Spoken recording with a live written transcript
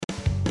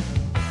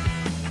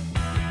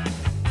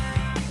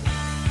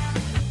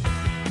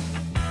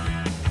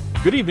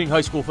Good evening, high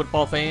school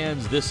football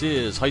fans. This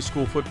is High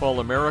School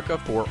Football America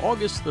for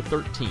August the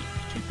 13th,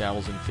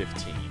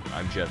 2015.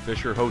 I'm Jeff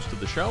Fisher, host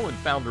of the show and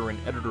founder and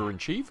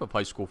editor-in-chief of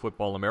High School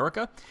Football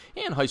America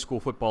and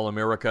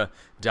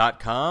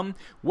highschoolfootballamerica.com.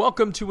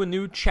 Welcome to a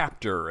new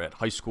chapter at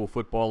High School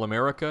Football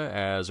America,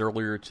 as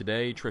earlier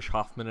today, Trish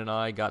Hoffman and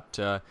I got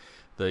the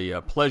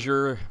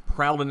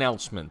proud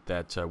announcement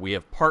that we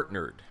have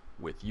partnered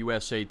with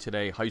USA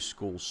Today High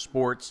School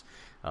Sports.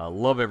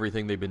 Love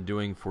everything they've been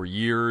doing for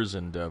years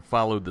and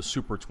followed the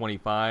Super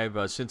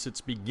 25 since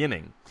its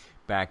beginning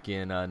back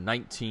in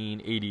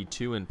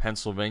 1982 in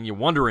Pennsylvania.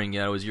 Wondering,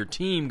 is your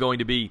team going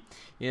to be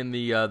in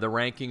the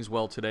rankings?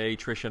 Well, today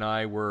Trish and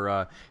I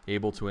were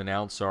able to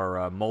announce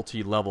our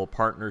multi-level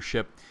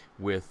partnership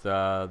with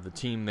the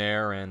team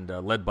there, and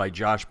led by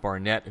Josh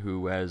Barnett,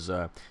 who has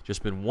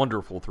just been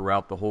wonderful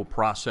throughout the whole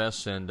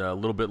process. And a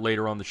little bit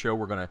later on the show,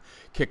 we're going to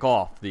kick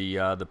off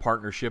the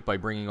partnership by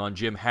bringing on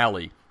Jim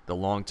Halley, the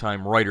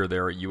longtime writer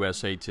there at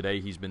USA Today.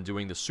 He's been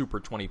doing the Super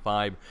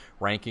 25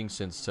 ranking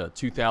since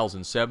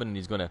 2007, and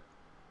he's going to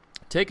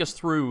take us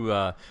through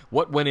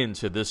what went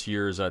into this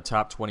year's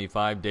top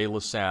 25. De La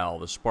Salle,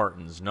 the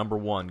Spartans, number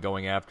one,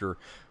 going after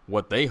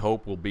what they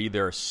hope will be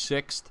their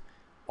sixth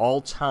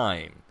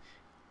all-time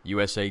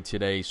USA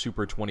Today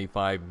Super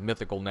 25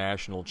 Mythical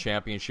National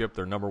Championship.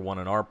 They're number one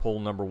in our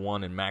poll, number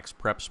one in Max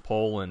Prep's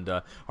poll, and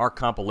our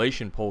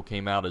compilation poll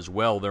came out as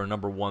well. They're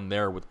number one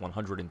there with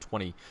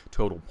 120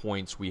 total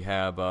points. We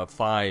have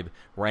 5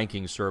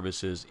 ranking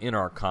services in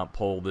our comp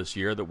poll this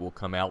year that will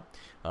come out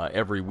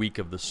every week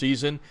of the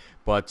season.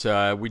 But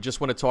we just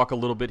want to talk a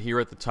little bit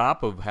here at the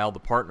top of how the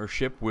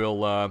partnership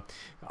will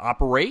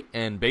operate,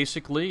 and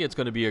basically it's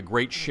going to be a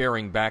great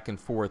sharing back and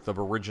forth of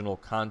original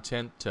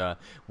content.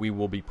 We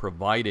will be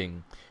providing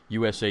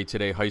USA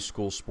Today High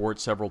School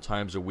Sports several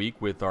times a week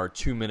with our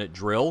 2-minute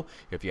drill.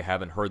 If you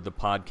haven't heard the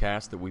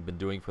podcast that we've been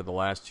doing for the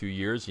last 2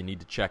 years, you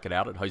need to check it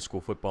out at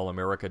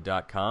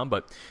highschoolfootballamerica.com.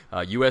 But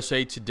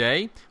USA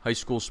Today High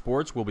School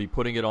Sports will be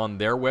putting it on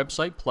their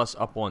website, plus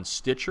up on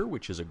Stitcher,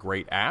 which is a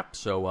great app.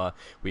 So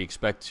we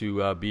expect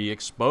to be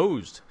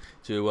exposed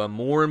to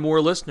more and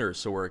more listeners.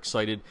 So we're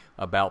excited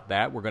about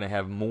that. We're going to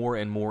have more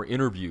and more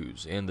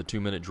interviews in the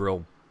 2-minute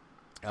drill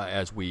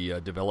as we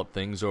develop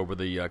things over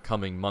the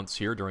coming months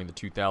here during the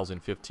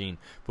 2015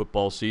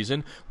 football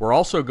season. We're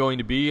also going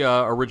to be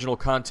original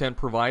content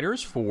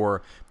providers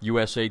for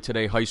USA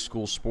Today High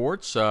School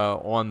Sports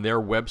on their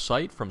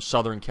website from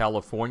Southern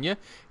California,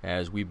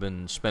 as we've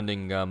been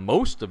spending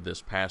most of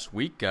this past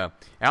week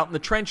out in the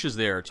trenches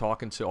there,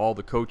 talking to all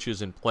the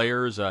coaches and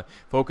players,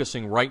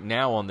 focusing right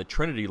now on the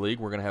Trinity League.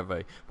 We're going to have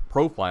a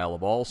profile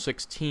of all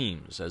 6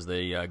 teams as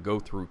they go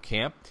through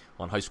camp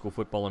on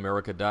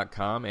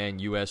highschoolfootballamerica.com and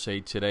USA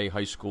Today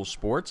High School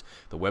Sports.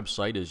 The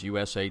website is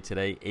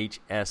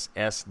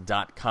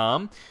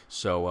usatodayhss.com.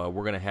 So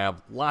we're going to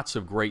have lots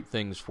of great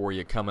things for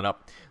you coming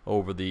up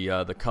over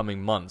the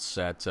coming months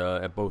at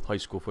both High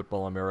School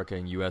Football America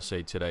and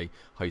USA Today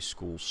High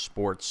School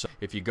Sports.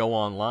 If you go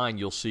online,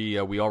 you'll see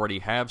we already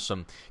have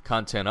some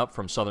content up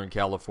from Southern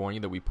California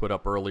that we put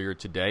up earlier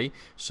today.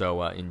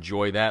 So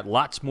enjoy that.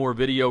 Lots more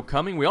video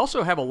coming. We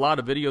also have a lot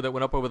of video that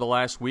went up over the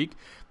last week.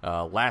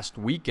 Last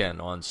weekend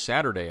on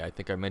Saturday, I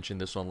think I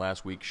mentioned this on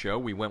last week's show,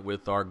 we went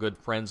with our good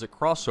friends at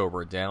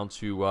Crossover down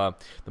to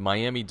the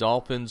Miami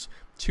Dolphins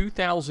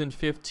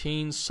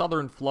 2015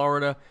 Southern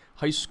Florida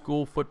High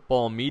School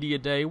Football Media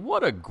Day.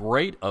 What a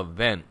great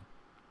event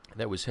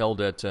that was held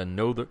at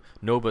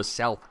Nova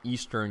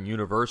Southeastern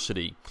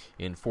University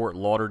in Fort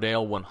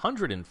Lauderdale.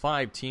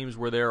 105 teams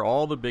were there.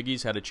 All the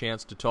biggies had a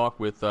chance to talk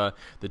with the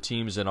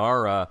teams in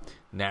our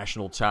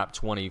National Top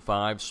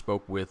 25.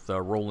 Spoke with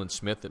Roland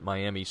Smith at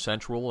Miami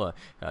Central.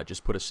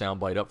 Just put a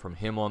soundbite up from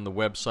him on the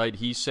website.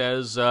 He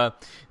says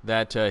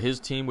that his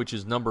team, which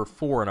is number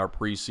 4 in our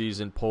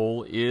preseason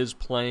poll, is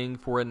playing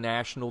for a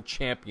national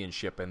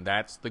championship, and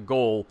that's the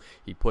goal.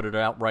 He put it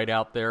out right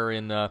out there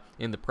in the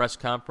press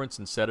conference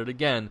and said it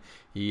again.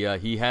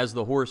 He has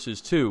the horses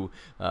too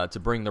to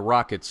bring the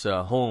Rockets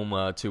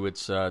home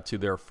to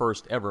their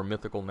first ever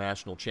mythical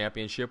national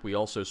championship. We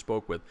also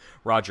spoke with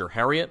Roger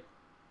Harriott,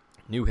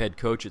 new head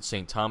coach at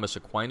St. Thomas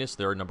Aquinas.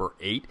 They're number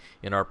 8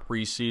 in our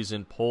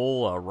preseason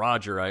poll.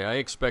 Roger, I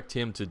expect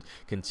him to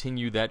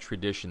continue that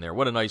tradition there.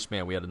 What a nice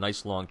man. We had a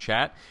nice long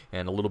chat,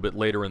 and a little bit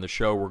later in the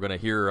show, we're going to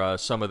hear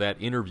some of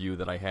that interview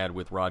that I had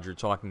with Roger,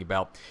 talking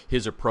about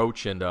his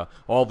approach and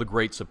all the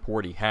great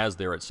support he has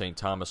there at St.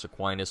 Thomas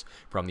Aquinas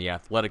from the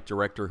athletic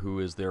director, who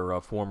is their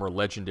former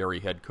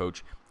legendary head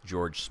coach,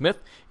 George Smith.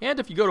 And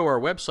if you go to our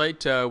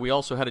website, we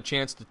also had a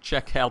chance to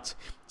check out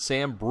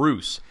Sam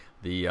Bruce,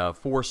 the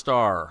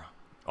 4-star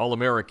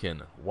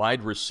All-American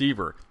wide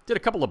receiver. Did a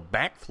couple of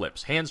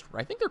backflips,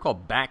 I think they're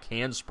called back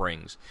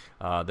handsprings,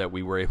 that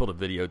we were able to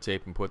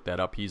videotape and put that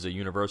up. He's a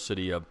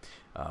University of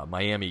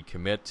Miami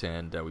commit,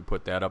 and we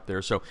put that up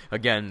there. So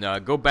again,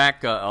 go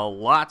back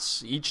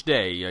lots each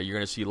day. You're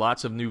going to see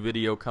lots of new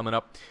video coming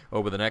up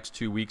over the next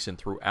 2 weeks and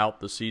throughout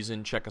the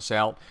season. Check us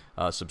out.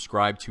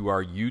 Subscribe to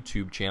our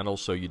YouTube channel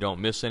so you don't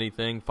miss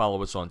anything.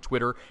 Follow us on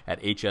Twitter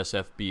at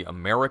HSFB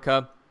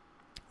America.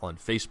 on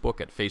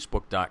Facebook at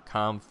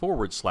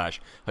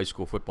facebook.com/High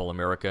School Football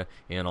America,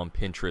 and on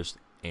Pinterest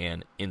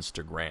and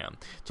Instagram.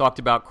 Talked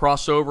about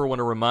Crossover. I want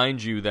to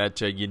remind you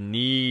that you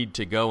need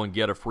to go and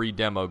get a free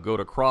demo. Go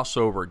to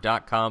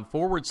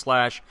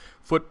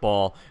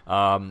crossover.com/football.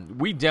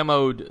 We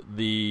demoed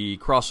the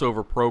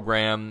Crossover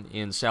program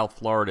in South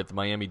Florida at the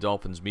Miami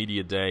Dolphins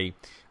Media Day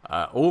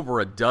over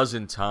a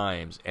dozen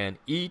times, and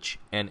each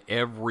and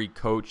every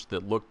coach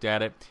that looked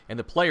at it, and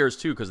the players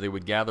too, because they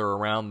would gather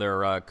around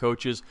their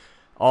coaches,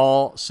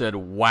 all said,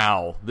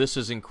 wow, this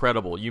is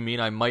incredible. You mean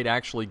I might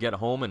actually get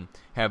home and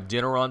have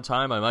dinner on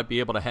time? I might be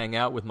able to hang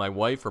out with my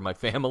wife or my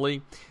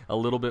family a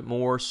little bit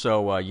more.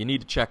 So you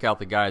need to check out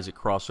the guys at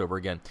Crossover.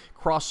 Again,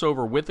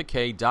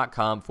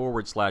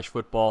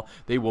 crossoverwithak.com/football.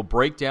 They will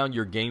break down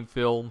your game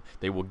film.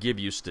 They will give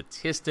you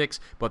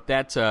statistics. But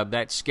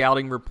that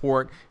scouting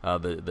report,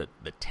 the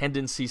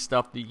tendency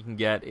stuff that you can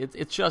get,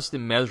 it's just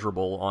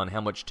immeasurable on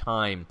how much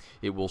time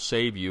it will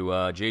save you.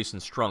 Jason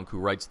Strunk, who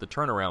writes the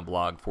Turnaround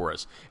blog for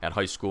us at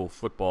High School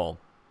Football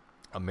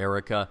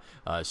America,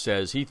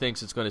 says he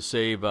thinks it's going to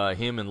save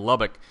him in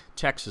Lubbock,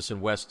 Texas,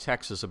 and West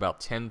Texas about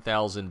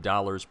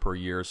 $10,000 per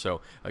year. So,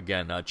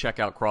 again, check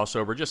out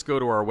Crossover. Just go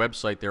to our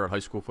website there at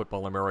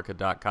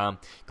highschoolfootballamerica.com.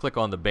 Click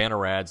on the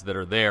banner ads that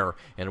are there,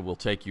 and it will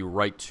take you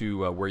right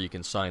to where you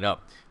can sign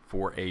up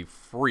for a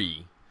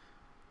free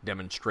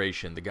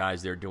demonstration. The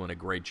guys there doing a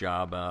great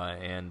job.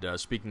 And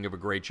speaking of a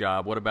great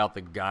job, what about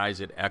the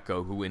guys at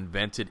Echo who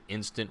invented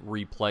instant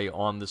replay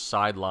on the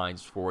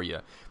sidelines for you?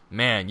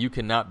 Man, you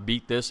cannot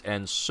beat this,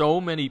 and so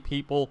many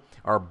people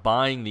are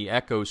buying the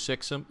Echo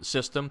system.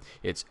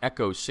 It's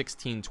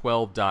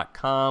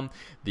echo1612.com,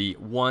 the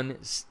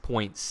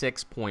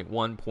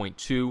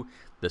 1.6.1.2.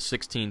 The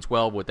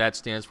 1612, what that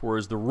stands for,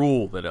 is the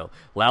rule that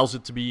allows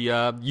it to be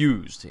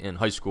used in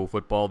high school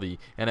football. The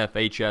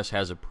NFHS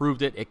has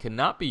approved it. It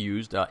cannot be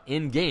used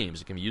in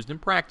games. It can be used in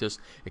practice.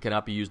 It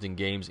cannot be used in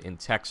games in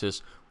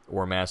Texas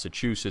or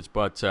Massachusetts.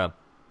 But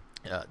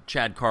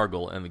Chad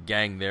Cargill and the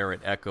gang there at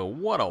Echo,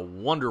 what a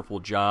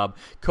wonderful job.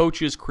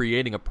 Coaches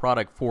creating a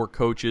product for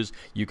coaches.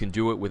 You can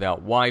do it without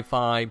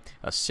Wi-Fi,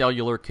 a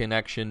cellular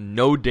connection,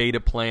 no data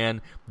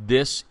plan.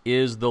 This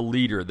is the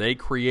leader. They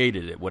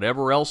created it.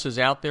 Whatever else is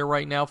out there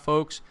right now,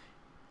 folks,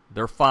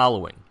 they're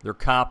following. They're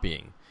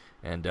copying.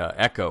 And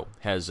Echo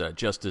has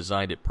just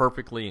designed it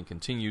perfectly and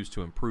continues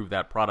to improve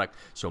that product.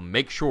 So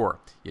make sure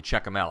you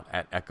check them out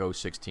at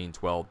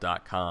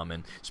echo1612.com.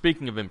 And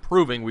speaking of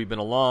improving, we've been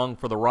along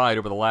for the ride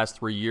over the last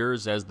 3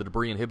 years as the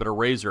debris inhibitor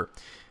razor,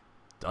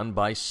 done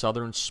by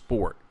Southern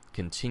Sport,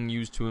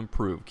 continues to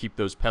improve. Keep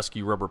those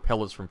pesky rubber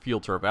pellets from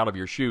field turf out of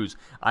your shoes.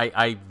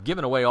 I've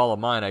given away all of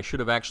mine. I should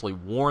have actually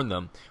worn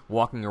them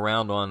walking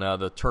around on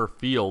the turf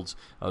fields.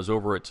 I was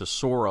over at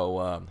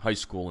Tesoro High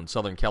School in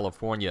Southern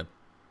California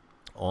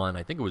on,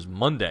 I think it was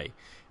Monday,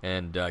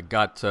 and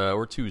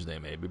or Tuesday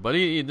maybe, but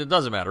it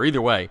doesn't matter.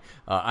 Either way,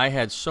 I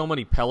had so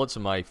many pellets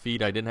in my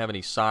feet, I didn't have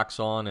any socks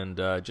on, and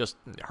just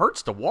it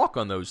hurts to walk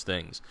on those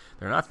things.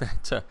 They're not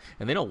that,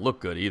 and they don't look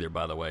good either,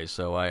 by the way,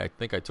 so I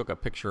think I took a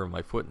picture of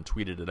my foot and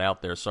tweeted it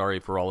out there. Sorry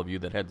for all of you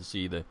that had to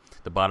see the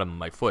bottom of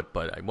my foot,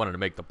 but I wanted to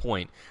make the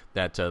point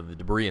that the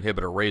debris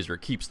inhibitor razor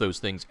keeps those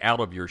things out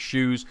of your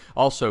shoes.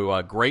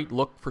 Also, great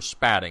look for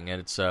spatting,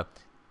 and it's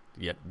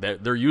yeah,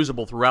 they're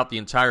usable throughout the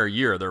entire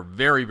year. They're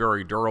very,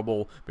 very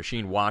durable,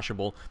 machine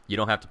washable. You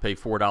don't have to pay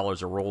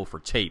 $4 a roll for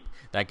tape.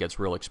 That gets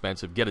real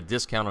expensive. Get a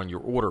discount on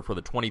your order for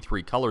the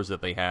 23 colors that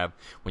they have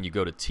when you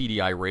go to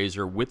TDI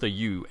Razor with a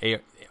U,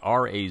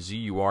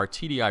 R-A-Z-U-R,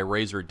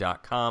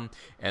 TDIRazor.com,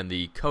 and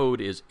the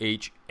code is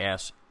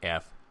HSFA.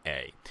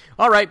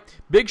 All right,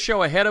 big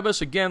show ahead of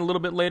us. Again, a little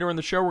bit later in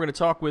the show, we're going to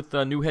talk with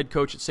new head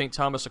coach at St.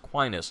 Thomas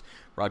Aquinas,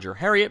 Roger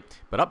Harriott.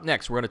 But up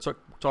next, we're going to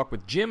talk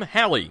with Jim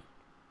Halley,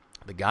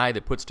 the guy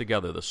that puts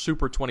together the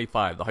Super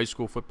 25, the high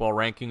school football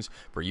rankings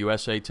for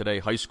USA Today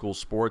High School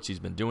Sports.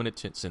 He's been doing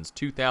it since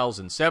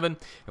 2007.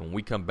 And when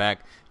we come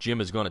back, Jim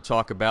is going to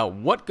talk about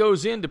what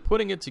goes into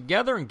putting it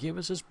together and give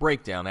us his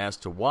breakdown as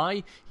to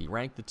why he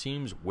ranked the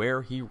teams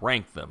where he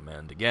ranked them.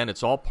 And again,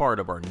 it's all part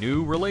of our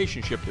new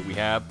relationship that we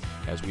have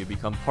as we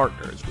become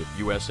partners with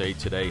USA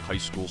Today High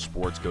School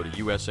Sports. Go to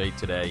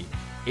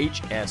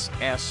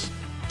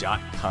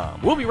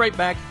usatodayhss.com. We'll be right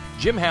back.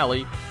 Jim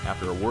Halley,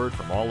 after a word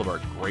from all of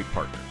our great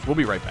partners. We'll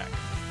be right back.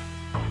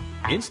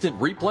 Instant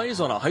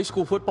replays on a high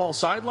school football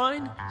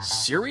sideline?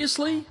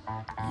 Seriously?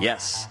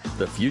 Yes,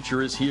 the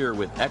future is here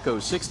with Echo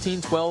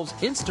 1612's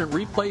Instant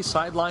Replay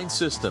Sideline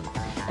System.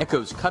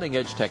 Echo's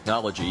cutting-edge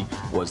technology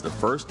was the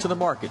first to the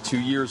market 2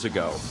 years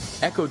ago.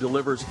 Echo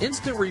delivers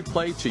instant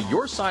replay to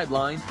your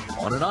sideline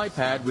on an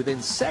iPad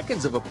within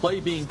seconds of a play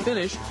being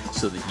finished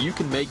so that you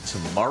can make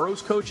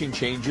tomorrow's coaching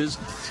changes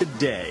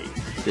today.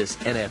 This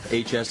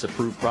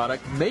NFHS-approved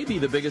product may be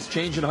the biggest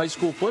change in high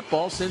school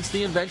football since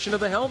the invention of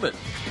the helmet.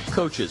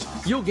 Coaches,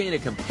 you'll gain a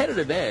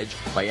competitive edge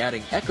by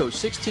adding Echo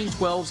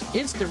 1612's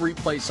Instant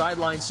Replay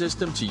Sideline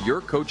System to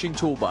your coaching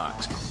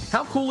toolbox.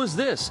 How cool is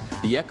this?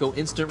 The Echo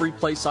Instant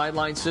Replay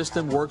sideline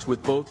system works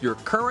with both your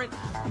current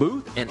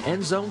booth and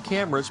end zone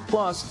cameras,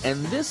 plus,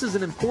 and this is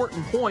an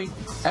important point,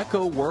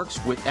 Echo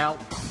works without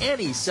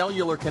any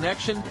cellular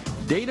connection,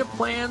 data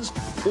plans,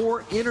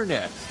 or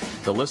internet.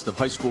 The list of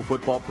high school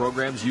football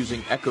programs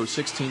using Echo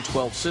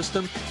 1612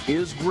 system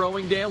is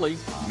growing daily,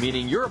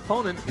 meaning your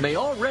opponent may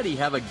already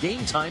have a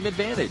game time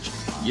advantage.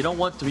 You don't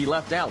want to be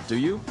left out, do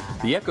you?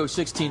 The Echo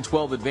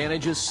 1612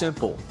 advantage is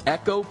simple.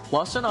 Echo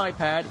plus an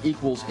iPad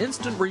equals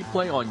instant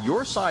replay on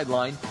your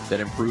sideline that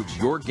improves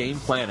your game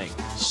planning.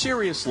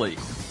 Seriously,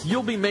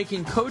 you'll be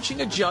making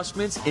coaching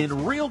adjustments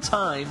in real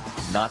time,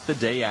 not the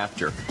day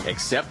after.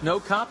 Except no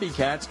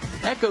copycats,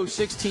 Echo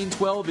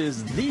 1612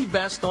 is the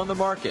best on the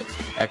market.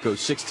 Echo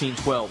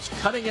 1612's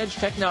cutting-edge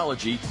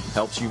technology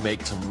helps you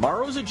make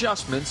tomorrow's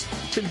adjustments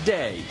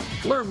today.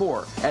 Learn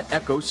more at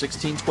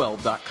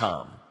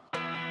echo1612.com.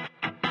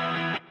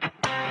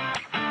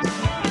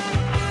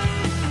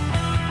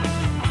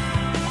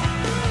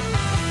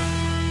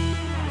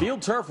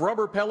 Field turf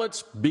rubber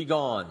pellets, be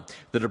gone.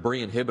 The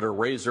Debris Inhibitor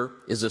Razor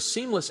is a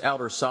seamless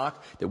outer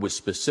sock that was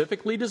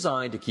specifically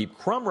designed to keep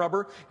crumb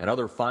rubber and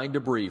other fine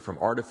debris from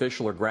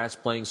artificial or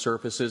grass-playing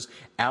surfaces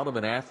out of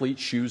an athlete's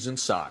shoes and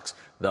socks,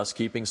 thus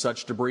keeping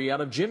such debris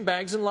out of gym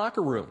bags and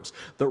locker rooms.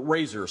 The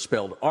Razor,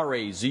 spelled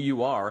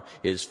R-A-Z-U-R,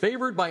 is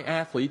favored by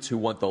athletes who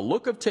want the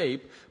look of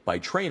tape, by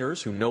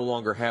trainers who no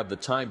longer have the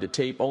time to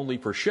tape only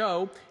for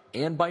show,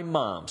 and by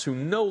moms who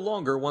no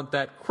longer want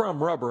that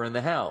crumb rubber in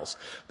the house.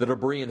 The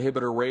Debris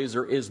Inhibitor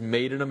Razor is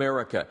made in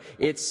America.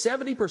 It's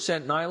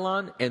 70%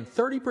 nylon and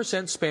 30%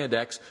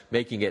 spandex,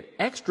 making it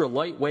extra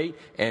lightweight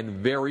and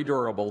very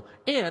durable,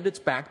 and it's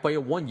backed by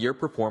a 1-year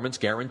performance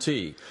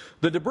guarantee.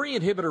 The Debris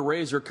Inhibitor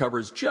Razor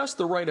covers just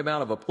the right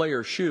amount of a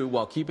player's shoe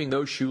while keeping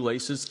those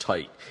shoelaces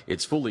tight.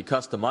 It's fully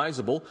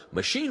customizable,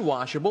 machine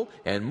washable,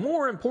 and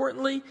more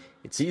importantly,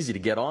 it's easy to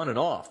get on and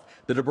off.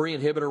 The Debris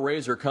Inhibitor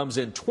Razor comes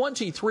in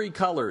 23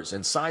 colors,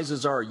 and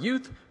sizes are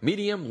youth,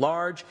 medium,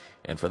 large,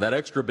 and for that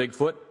extra big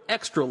foot,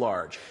 extra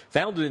large.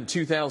 Founded in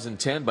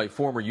 2010 by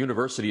former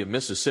University of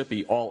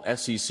Mississippi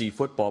All-SEC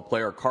football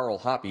player Carl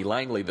Hoppy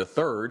Langley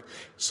III,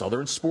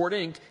 Southern Sport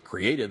Inc.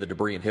 created the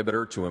Debris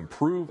Inhibitor to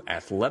improve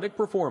athletic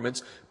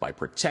performance by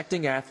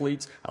protecting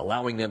athletes,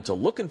 allowing them to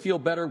look and feel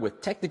better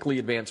with technically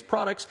advanced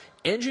products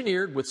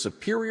engineered with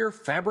superior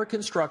fabric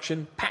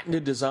construction,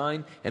 patented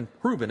design, and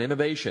proven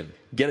innovation.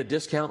 Get a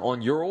discount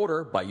on your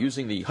order by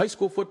using the High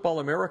School Football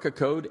America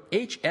code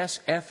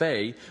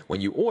HSFA when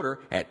you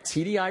order at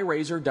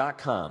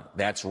TDIRazor.com.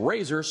 That's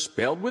razor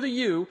spelled with a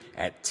U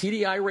at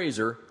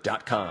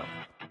TDIRazor.com.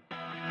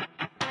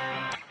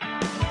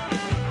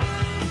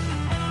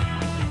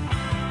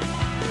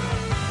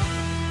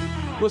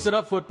 Listen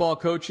up, football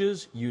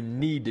coaches. You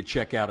need to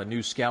check out a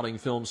new scouting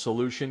film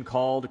solution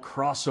called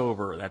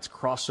Crossover. That's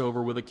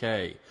Crossover with a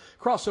K.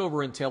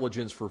 Crossover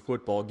Intelligence for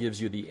Football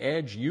gives you the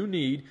edge you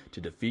need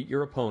to defeat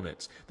your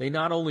opponents. They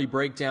not only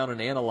break down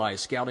and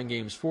analyze scouting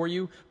games for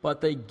you, but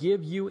they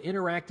give you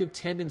interactive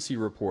tendency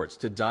reports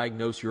to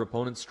diagnose your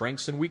opponent's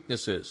strengths and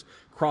weaknesses.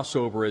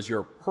 Crossover is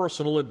your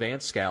personal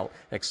advanced scout,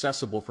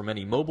 accessible from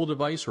any mobile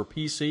device or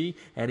PC,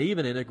 and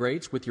even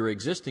integrates with your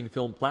existing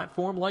film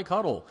platform like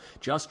Huddle.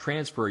 Just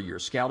transfer your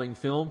scouting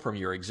film from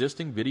your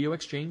existing video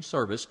exchange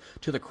service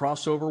to the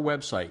Crossover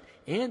website,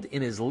 and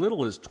in as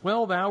little as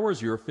 12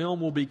 hours, your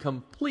film will be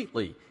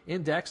completely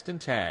indexed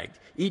and tagged.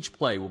 Each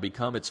play will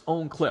become its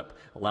own clip,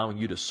 allowing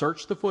you to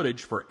search the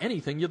footage for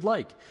anything you'd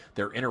like.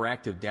 Their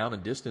interactive down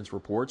and distance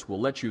reports will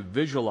let you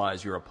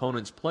visualize your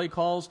opponent's play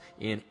calls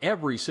in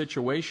every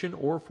situation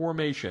or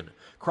formation.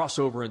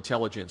 Crossover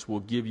Intelligence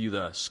will give you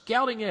the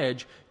scouting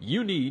edge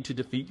you need to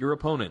defeat your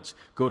opponents.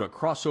 Go to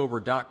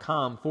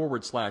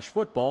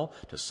crossover.com/football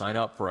to sign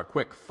up for a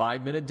quick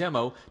 5-minute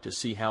demo to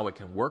see how it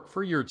can work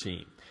for your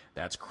team.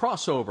 That's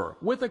Crossover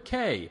with a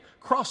K,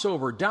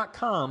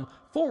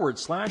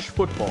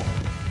 crossover.com/football.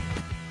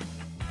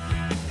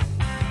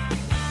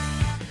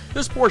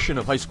 This portion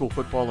of High School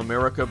Football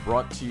America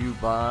brought to you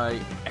by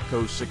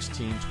Echo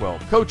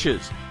 1612.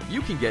 Coaches,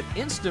 you can get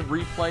instant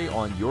replay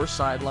on your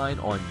sideline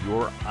on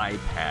your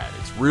iPad.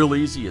 It's real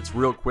easy, it's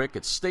real quick,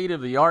 it's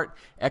state-of-the-art.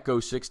 Echo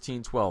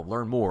 1612.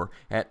 Learn more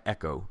at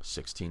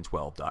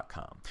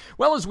echo1612.com.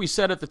 Well, as we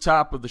said at the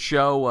top of the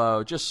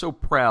show, just so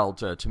proud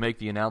to make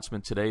the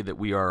announcement today that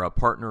we are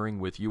partnering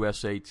with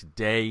USA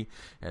Today.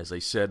 As I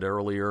said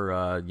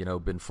earlier,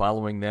 been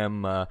following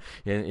them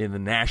in the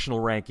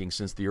national rankings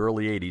since the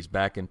early 80s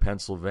back in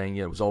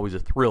Pennsylvania. It was always a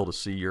thrill to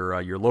see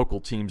your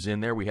local teams in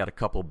there. We had a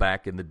couple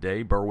back in the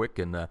day, Berwick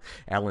and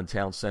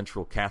Allentown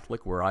Central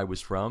Catholic, where I was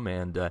from,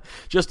 and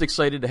just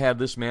excited to have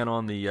this man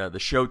on the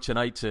show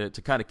tonight to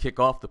kind of kick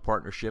off the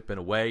partnership in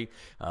a way.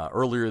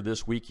 Earlier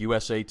this week,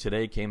 USA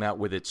Today came out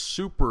with its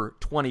Super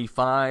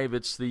 25.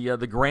 It's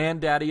the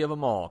granddaddy of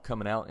them all,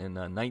 coming out in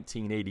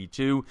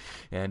 1982,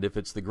 and if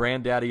it's the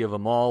granddaddy of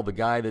them all, the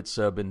guy that's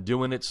been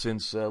doing it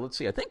since,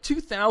 I think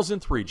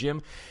 2003,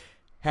 Jim.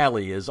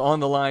 Halley is on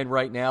the line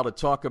right now to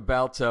talk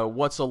about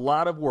what's a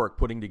lot of work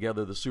putting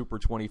together the Super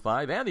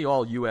 25 and the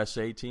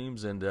All-USA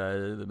teams. And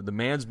the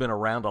man's been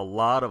around a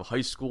lot of high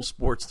school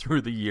sports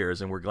through the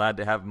years, and we're glad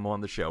to have him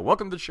on the show.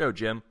 Welcome to the show,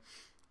 Jim.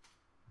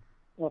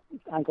 Well,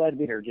 I'm glad to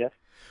be here, Jeff.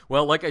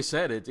 Well, like I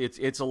said,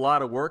 it's a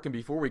lot of work, and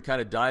before we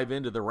kind of dive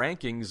into the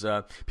rankings,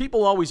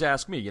 people always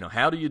ask me,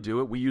 how do you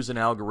do it? We use an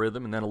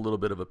algorithm and then a little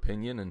bit of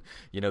opinion,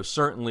 and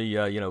certainly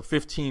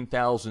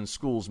 15,000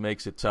 schools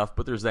makes it tough,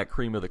 but there's that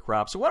cream of the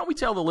crop. So why don't we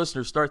tell the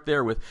listeners, start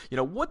there with,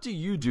 what do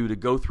you do to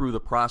go through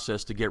the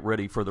process to get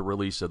ready for the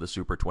release of the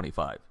Super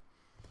 25?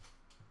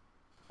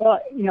 Well,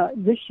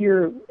 this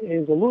year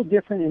is a little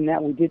different in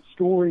that we did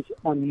stories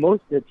on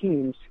most of the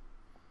teams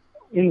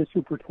in the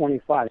Super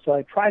 25. So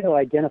I tried to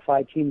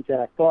identify teams that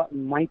I thought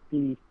might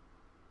be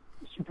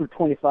Super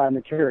 25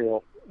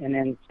 material and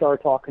then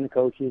start talking to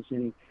coaches.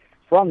 And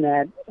from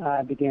that,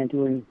 I began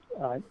doing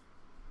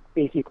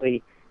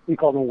basically, we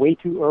call them way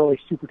too early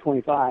Super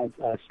 25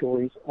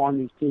 stories on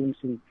these teams.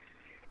 And,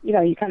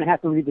 you kind of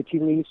have to read the tea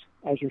leaves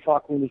as you're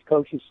talking with these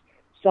coaches.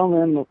 Some of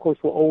them, of course,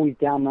 will always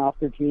downmouth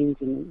their teams,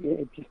 and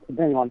it just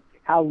depending on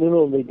how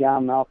little they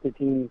downmouth the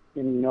teams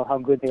and, how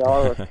good they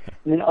are. And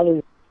then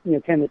others,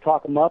 tend to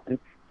talk them up, and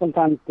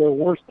sometimes their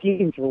worst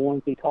teams are the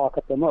ones they talk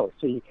up the most.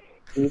 So,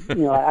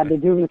 I've been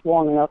doing this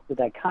long enough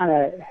that I kind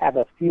of have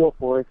a feel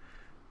for it.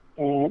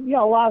 And,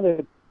 a lot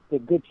of the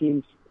good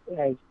teams,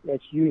 as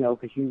you know,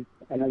 because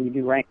I know you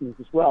do rankings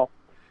as well,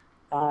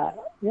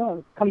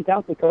 it comes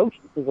down to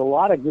coaches. There's a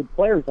lot of good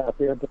players out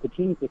there, but the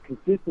teams that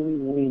consistently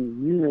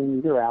win year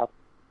in, year out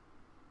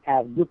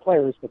have good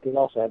players, but they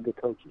also have good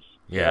coaches.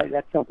 Yeah. So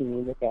that's something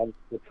we look at as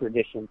the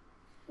tradition.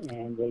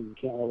 And you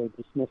can't really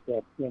dismiss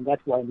that. And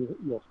that's why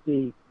you'll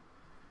see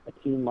a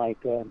team like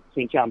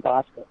St. John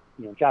Bosco.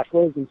 Josh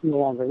Rosen's no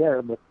longer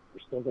there, but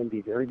they're still going to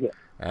be very good.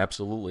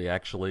 Absolutely.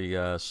 Actually,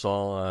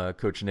 saw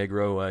Coach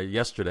Negro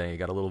yesterday.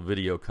 Got a little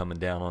video coming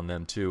down on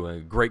them, too. A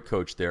great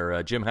coach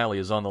there. Jim Halley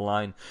is on the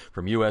line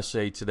from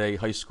USA Today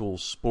High School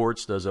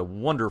Sports. Does a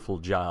wonderful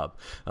job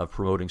of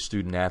promoting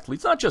student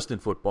athletes, not just in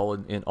football,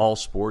 in all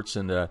sports.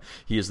 And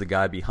he is the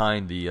guy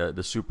behind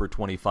the Super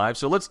 25.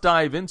 So let's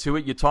dive into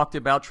it. You talked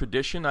about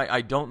tradition.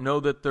 I don't know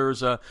that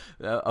there's a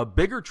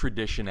bigger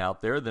tradition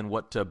out there than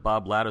what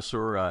Bob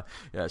Ladouceur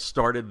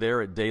started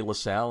there at De La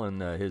Salle,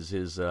 and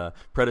his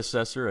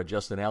predecessor,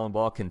 Justin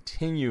Allenbaugh,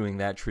 continuing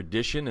that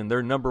tradition, and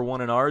they're number one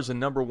in ours and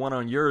number one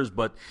on yours,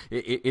 but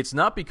it's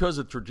not because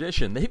of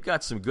tradition. They've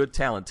got some good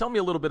talent. Tell me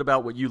a little bit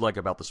about what you like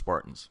about the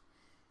Spartans.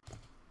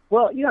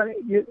 Well,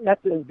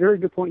 that's a very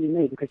good point you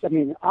made, because,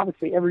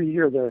 obviously every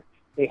year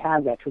they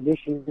have that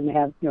tradition, and they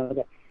have,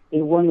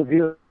 they run the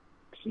veer,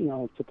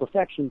 to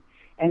perfection,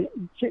 and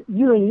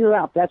year in, year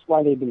out, that's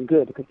why they've been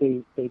good, because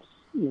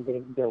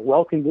they're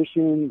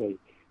well-conditioned,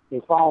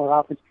 they follow their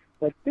offense.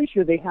 But this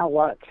year they have a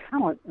lot of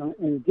talent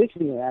in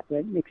addition to that.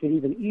 That makes it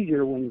even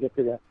easier when you get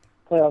to the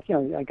playoffs.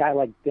 A guy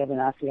like Devin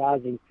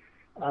Asiasi,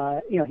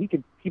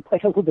 he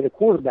played a little bit of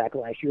quarterback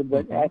last year,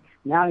 but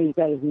now he's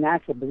got his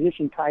natural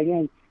position tight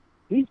end.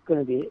 He's going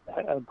to be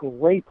a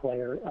great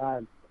player.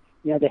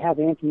 They have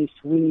Anthony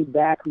Sweeney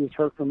back, who was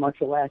hurt for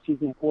much of last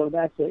season at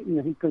quarterback, so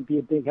he could be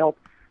a big help.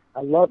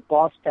 I love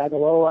Boss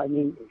Tagaloa.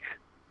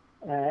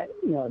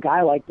 A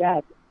guy like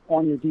that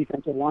on your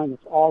defensive line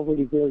that's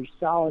already very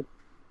solid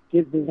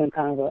gives them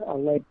kind of a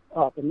leg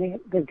up. And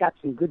they've got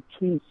some good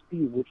team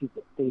speed, which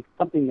is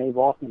something they've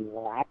often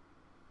lacked.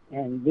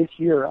 And this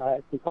year,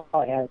 they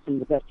probably have some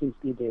of the best team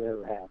speed they've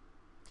ever had.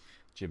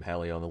 Jim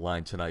Halley on the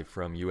line tonight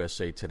from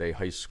USA Today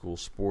High School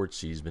Sports.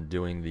 He's been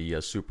doing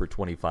the Super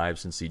 25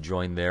 since he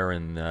joined there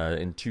in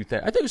 2000.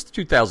 I think it was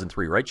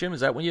 2003, right, Jim? Is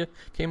that when you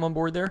came on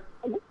board there?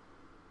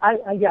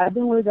 I've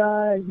been with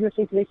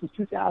USA Today since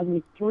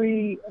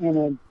 2003, and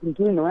I've been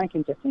doing the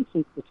rankings, I think,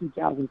 since the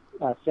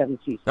 2007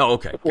 season. Oh,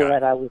 okay. Before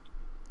that, I was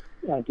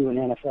doing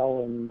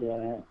NFL and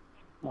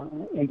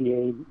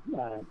NBA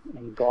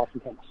and golf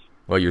and tennis.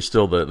 Well, you're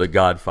still the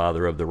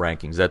godfather of the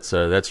rankings.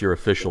 That's your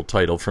official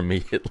title from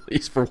me, at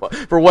least for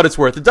what it's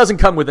worth. It doesn't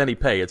come with any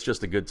pay. It's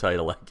just a good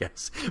title, I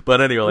guess.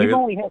 But anyway, we've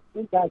only had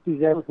 3 guys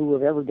who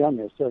have ever done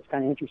this, so it's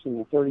kind of interesting.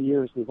 In 30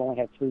 years, we've only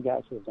had 3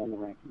 guys who have done the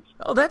rankings.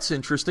 Oh, that's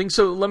interesting.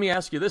 So let me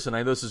ask you this, and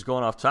I know this is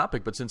going off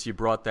topic, but since you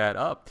brought that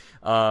up,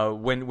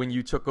 when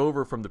you took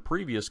over from the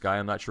previous guy,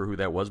 I'm not sure who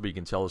that was, but you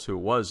can tell us who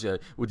it was.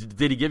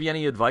 Did he give you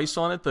any advice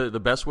on it, the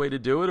best way to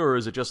do it, or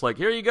is it just like,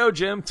 here you go,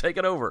 Jim, take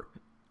it over?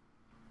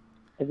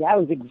 That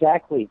was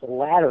exactly the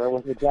latter.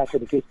 Was exactly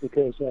the case,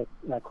 because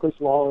Chris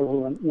Lawler,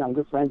 who I'm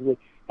good friends with,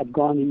 had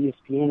gone to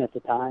ESPN at the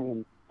time,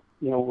 and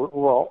we're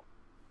all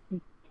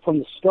from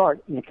the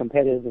start in a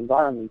competitive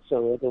environment,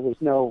 so there was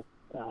no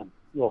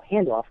real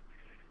handoff.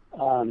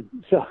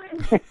 So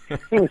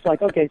it was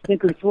like, okay,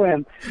 sink or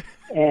swim.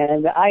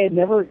 And I had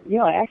never,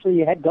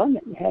 actually had done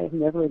that.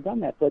 Never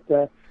done that, but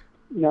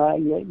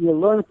you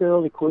learn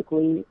fairly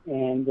quickly,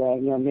 and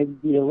maybe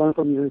you learn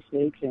from your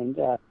mistakes, and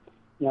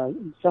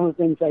some of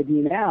the things I do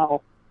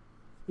now,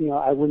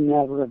 I would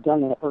never have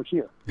done in the first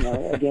year.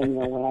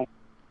 When I,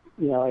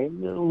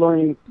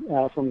 learning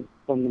from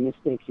the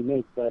mistakes you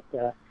make. But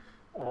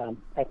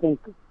I think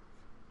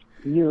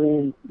year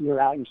in, year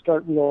out, you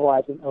start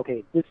realizing,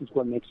 okay, this is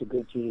what makes a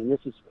good team. This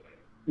is,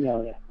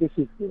 this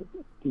is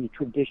the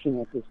tradition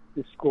that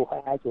this school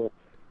has, or,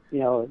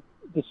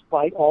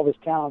 despite all this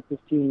talent, this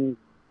team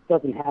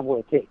doesn't have what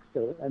it takes.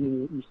 So, I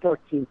mean, you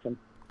start seeing some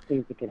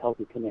things that can help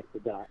you connect the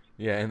dots.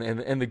 Yeah,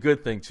 and the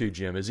good thing too,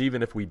 Jim, is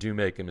even if we do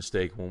make a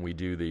mistake when we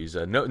do these,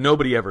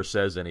 nobody ever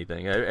says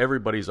anything.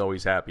 Everybody's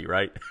always happy,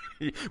 right?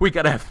 We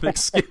got to have thick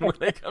skin when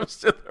it comes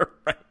to the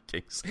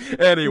rankings.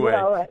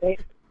 Anyway.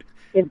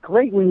 It's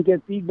great when you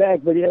get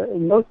feedback, but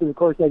most of the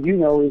course, as you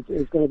know,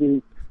 is going to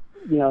be,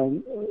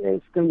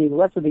 it's going to be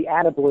less of the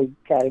attaboy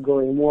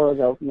category and more of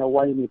the,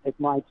 why didn't you pick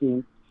my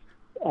team?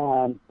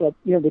 But,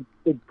 the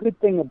good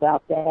thing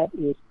about that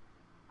is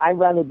I'd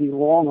rather be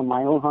wrong on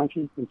my own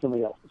hunches than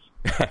somebody else's.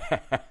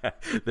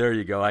 There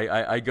you go.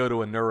 I go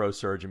to a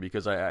neurosurgeon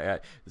because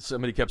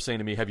somebody kept saying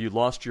to me, have you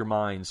lost your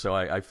mind? So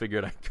I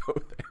figured I'd go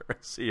there and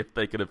see if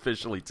they could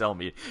officially tell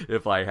me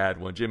if I had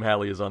one. Jim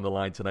Halley is on the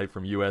line tonight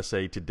from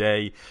USA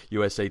Today,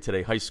 USA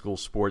Today High School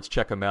Sports.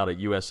 Check them out at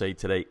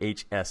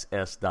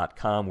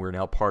usatodayhss.com. We're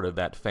now part of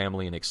that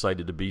family and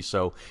excited to be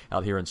so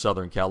out here in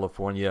Southern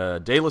California.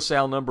 De La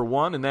Salle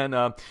 #1, and then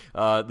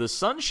the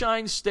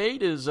Sunshine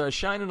State is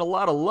shining a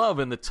lot of love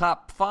in the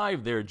top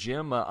 5 there,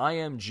 Jim.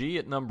 IMG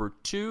at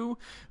 #2,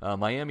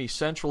 Miami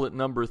Central at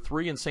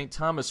 #3, and St.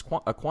 Thomas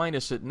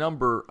Aquinas at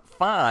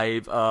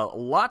 #5.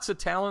 Lots of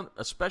talent,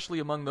 especially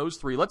among those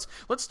three. Let's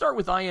start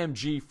with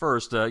IMG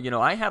first.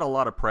 I had a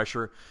lot of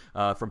pressure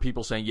from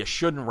people saying you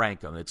shouldn't rank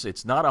them.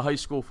 It's not a high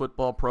school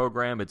football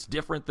program. It's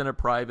different than a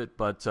private,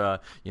 but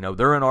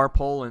they're in our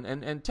poll.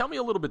 And tell me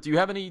a little bit.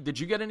 Did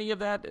you get any of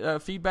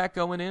that feedback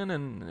going in?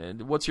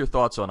 And what's your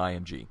thoughts on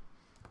IMG?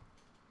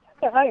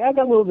 I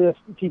got a little bit of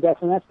feedback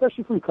from that,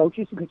 especially from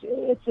coaches, because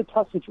it's a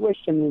tough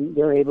situation and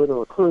they're able to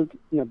recruit,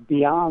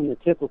 beyond the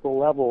typical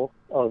level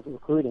of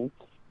recruiting.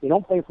 They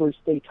don't play for a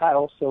state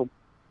title, so,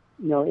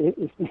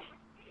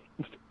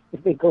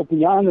 if they go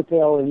beyond the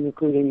pale in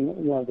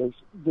recruiting,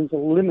 there's a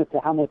limit to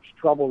how much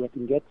trouble they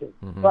can get to.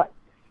 Mm-hmm. But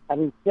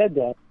having said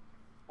that,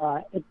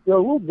 they're a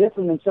little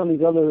different than some of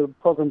these other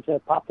programs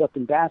that popped up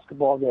in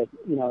basketball that,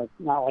 it's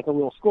not like a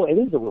real school. It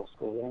is a real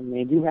school, and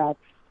they do have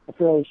a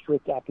fairly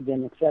strict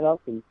academic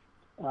setup, and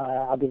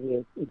I'll give you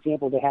an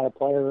example. They had a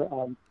player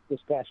this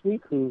past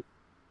week who,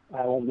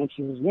 I won't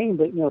mention his name,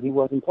 but, he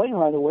wasn't playing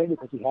right away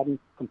because he hadn't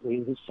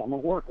completed his summer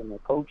work. And the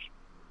coach,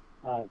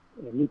 the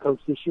new coach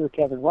this year,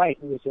 Kevin Wright,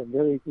 who is a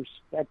very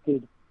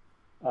respected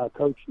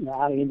coach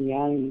out of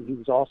Indiana. He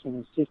was also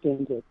an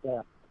assistant at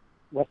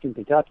Western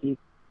Kentucky.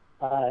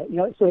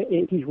 So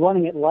he's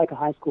running it like a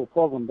high school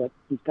program, but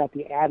he's got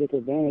the added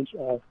advantage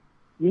of,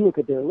 you look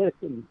at their list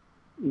and,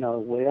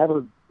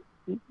 whatever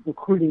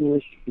recruiting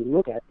list you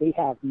look at, they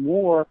have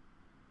more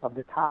of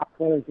the top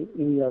players than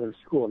any other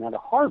school. Now, the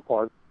hard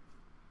part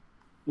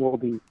will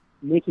be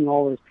making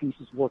all those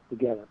pieces work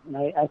together. And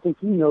I think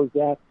he knows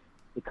that.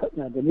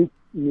 The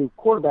new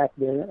quarterback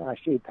there,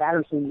 Shea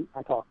Patterson,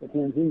 I talked to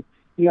him.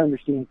 He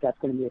understands that's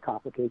going to be a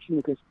complication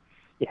because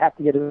you have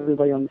to get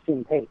everybody on the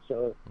same page.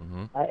 So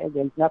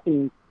there's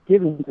nothing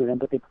given to them,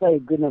 but they play a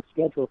good enough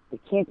schedule. If they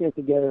can't get it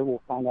together,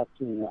 we'll find out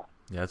soon enough.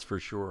 Yeah, that's for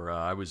sure.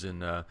 I was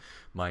in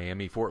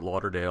Miami, Fort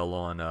Lauderdale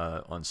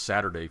on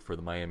Saturday for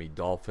the Miami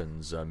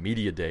Dolphins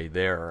Media Day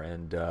there,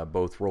 and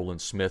both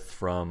Roland Smith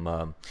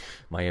from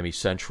Miami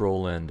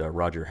Central and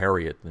Roger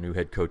Harriott, the new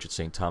head coach at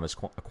St. Thomas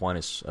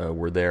Aquinas,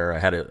 were there. I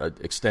had an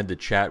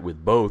extended chat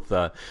with both.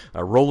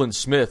 Roland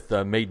Smith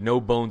made no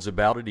bones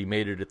about it. He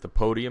made it at the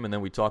podium, and then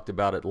we talked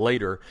about it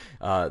later.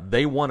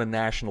 They won a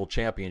national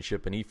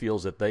championship, and he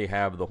feels that they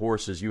have the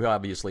horses. You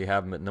obviously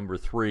have them at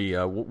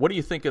 #3. What do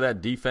you think of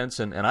that defense?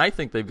 And I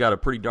think they've got a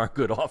pretty darn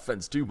good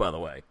offense too, by the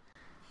way.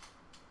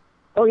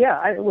 Oh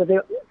yeah,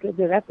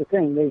 that's the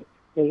thing.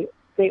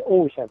 They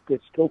always have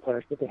good skill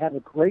players, but they have a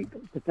great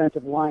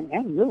defensive line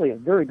and really a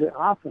very good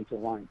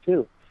offensive line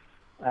too.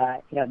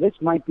 This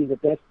might be the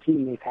best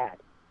team they've had,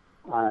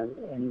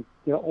 and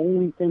the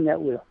only thing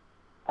that would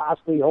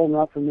possibly hold them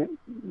up from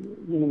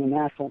winning a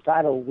national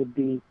title would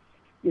be,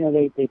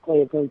 they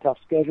play a very tough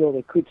schedule.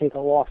 They could take a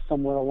loss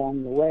somewhere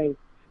along the way,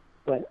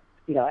 but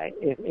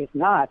if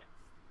not,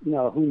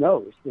 who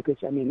knows? Because,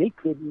 they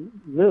could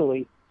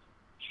literally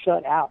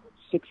shut out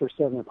 6 or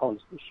 7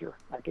 opponents this year.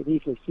 I could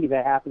easily see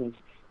that happening.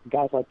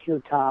 Guys like Keir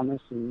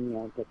Thomas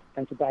and, the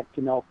defensive back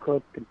Janelle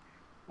Cook.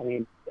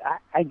 And,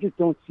 I just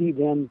don't see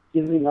them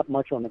giving up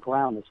much on the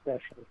ground,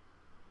 especially.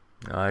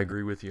 I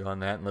agree with you on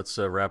that, and let's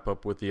wrap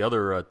up with the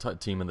other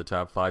team in the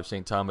top 5,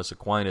 St. Thomas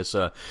Aquinas.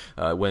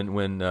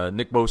 When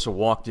Nick Bosa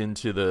walked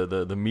into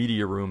the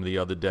media room the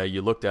other day,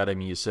 you looked at him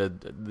and you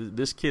said,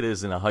 this kid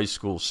isn't a high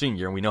school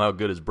senior, and we know how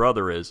good his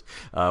brother is.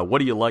 What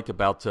do you like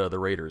about the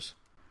Raiders?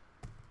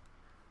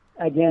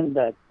 Again,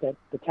 the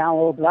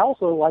talent, but I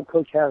also like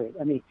Coach Harriott.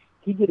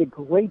 He did a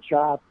great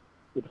job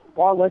with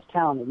far less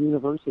talent at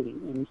university,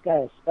 and he's got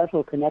a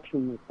special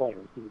connection with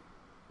players.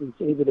 He's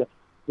able to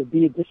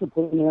be a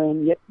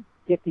disciplinarian, yet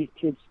get these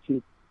kids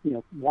to,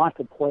 want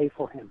to play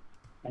for him.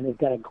 And they've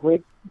got a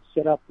great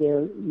setup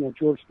there.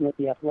 George Smith,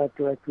 the athletic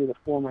director, the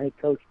former head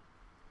coach,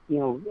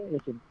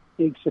 is a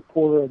big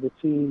supporter of the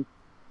team.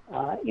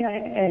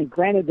 And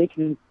granted, they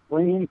can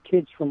bring in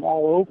kids from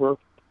all over,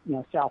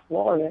 South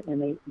Florida,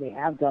 and they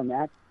have done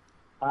that.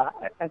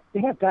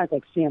 They have guys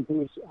like Sam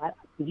Bruce.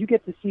 Did you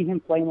get to see him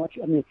play much?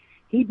 I mean,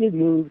 he did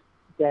moves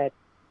that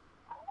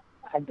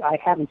I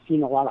haven't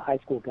seen a lot of high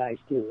school guys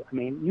do. I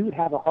mean, you would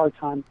have a hard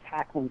time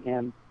tackling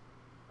him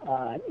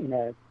in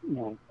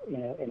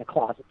a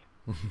closet.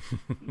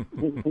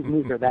 His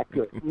moves are that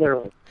good,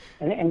 literally.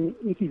 And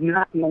he's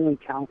not the only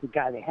talented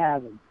guy they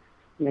have. And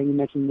you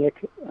mentioned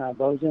Nick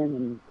Bozen,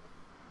 and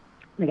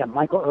they got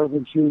Michael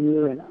Irvin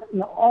Jr.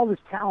 and all this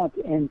talent,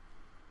 and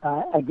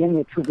again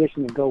the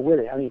tradition to go with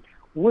it. I mean,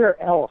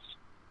 where else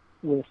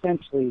would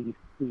essentially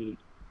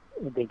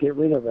they get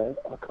rid of a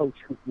coach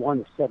who won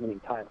the 70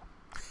 title,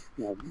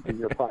 the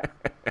year prior?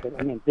 But,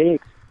 I mean, they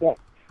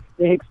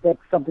expect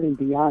something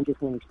beyond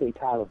just winning state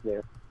titles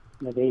there.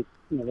 They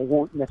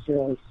won't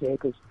necessarily say,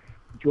 because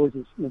George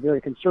is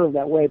very conservative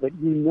that way, but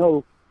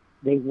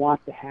they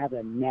want to have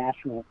a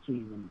national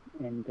team,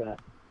 and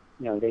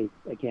they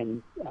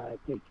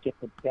get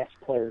the best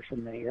players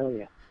from the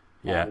area.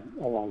 Yeah.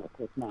 Along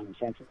with Mountain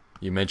Central.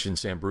 You mentioned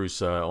Sam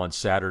Bruce on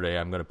Saturday.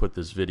 I'm going to put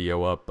this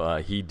video up.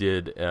 He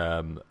did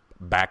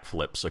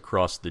backflips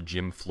across the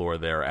gym floor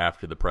there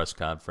after the press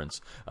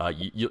conference.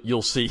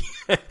 You'll see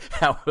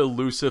how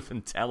elusive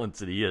and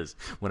talented he is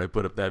when I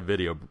put up that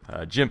video.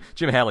 Jim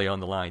Halley on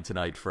the line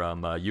tonight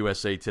from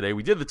USA Today.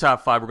 We did the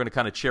top 5. We're going to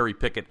kind of cherry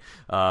pick it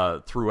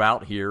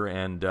throughout here,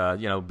 and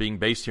being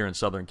based here in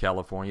Southern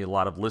California, a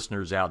lot of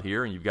listeners out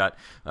here, and you've got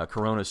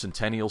Corona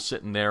Centennial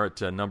sitting there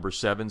at number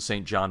 7,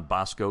 St. John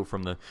Bosco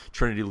from the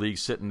Trinity League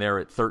sitting there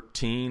at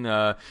 13.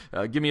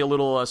 Give me a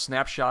little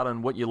snapshot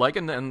on what you like,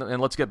 and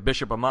let's get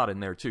Bishop Amat in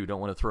there too. Don't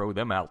want to throw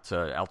them out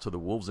to the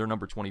wolves. They're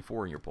number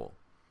 24 in your poll.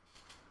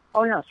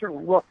 Oh yeah,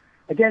 certainly. Well,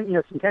 again,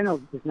 Centennial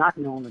was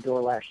knocking on the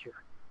door last year.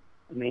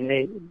 I mean,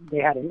 they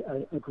had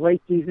a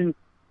great season,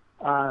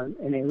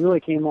 and they really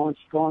came on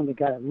strong. They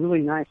got a really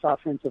nice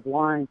offensive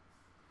line.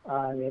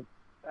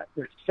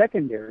 Their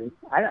secondary,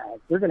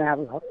 teams are going to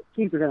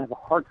have a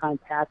hard time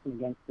passing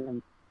against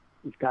them.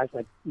 These guys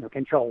like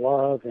Kentrell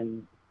Love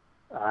and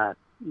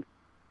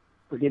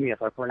forgive me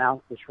if I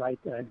pronounce this right,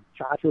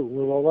 Chacho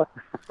Rulola.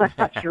 I'm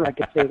not sure I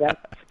could say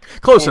that.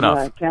 Close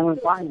enough. Cameron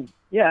Bynum.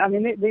 Yeah, I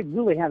mean, they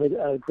really have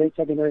a great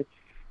secondary.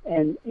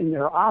 And in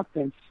their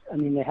offense, I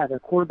mean, they have their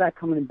quarterback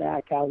coming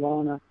back,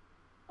 Catalona.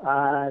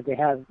 They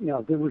have,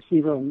 a good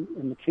receiver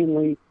in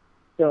McKinley,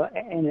 so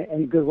and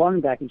a good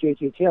running back in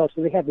J.J. Taylor.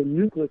 So they have the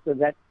nucleus of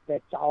that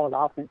solid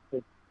offense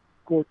that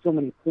scored so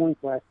many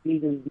points last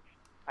season.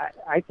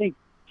 I think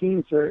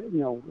teams are,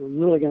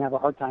 really going to have a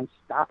hard time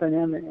stopping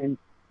them. And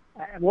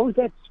what was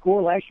that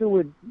score last year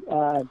with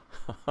De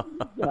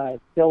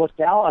La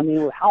Salle? I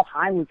mean, how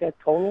high was that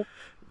total?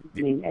 I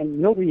mean,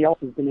 and nobody else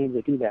has been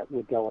able to do that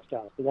with De La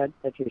Salle. So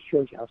that just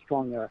shows you how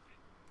strong they are.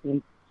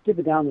 And skip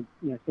it down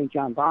to St.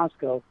 John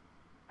Bosco.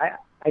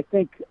 I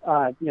think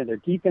their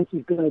defense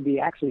is going to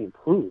be actually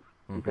improved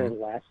compared to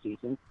last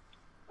season.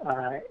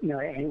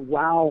 And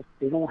while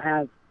they don't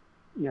have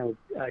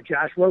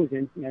Josh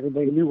Rosen,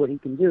 everybody knew what he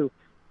can do.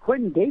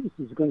 Quentin Davis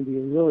is going to be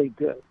really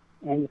good.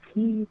 And if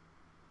he,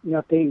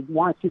 if they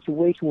want a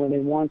situation where they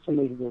want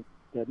somebody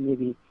that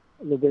maybe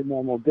a little bit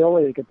more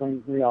mobility, they could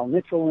bring Real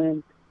Mitchell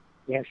in.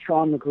 They have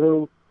Sean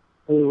McGrew,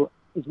 who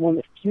is one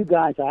of the few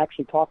guys I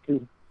actually talked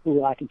to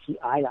who I can see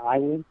eye to eye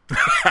with.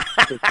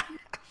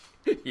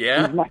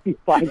 Yeah. He might be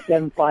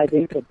 5'7",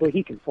 5'8", but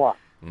he can fly.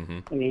 Mm-hmm.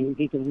 I mean,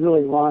 he can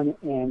really run,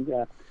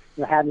 and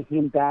having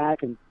him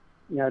back, and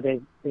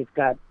they've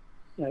got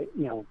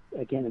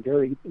again a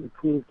very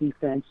improved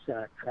defense.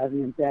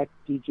 Travian Beck,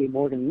 DJ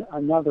Morgan,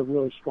 another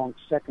really strong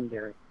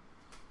secondary.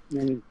 And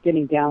then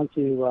getting down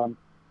to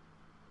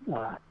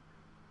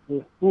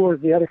who was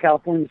the other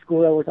California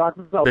school that we're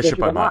talking about?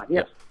 Bishop Amat.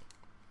 Yes.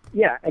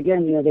 Yeah.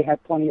 Again, they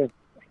have plenty of.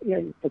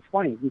 It's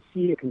funny. You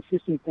see a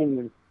consistent thing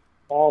with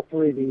all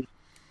three of these.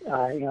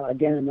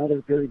 Again,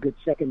 another very good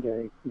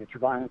secondary.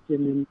 Trevon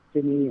Sidney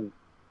and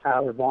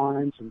Tyler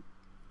Barnes, and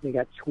they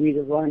got Sweet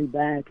at running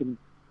back, and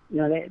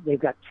they've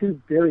got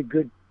two very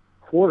good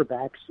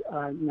quarterbacks.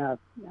 Now,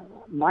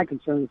 my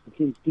concern is the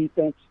team's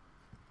defense,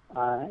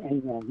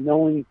 and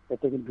knowing that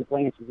they're going to be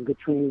playing some good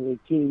Trinity League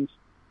teams,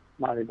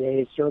 modern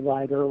day,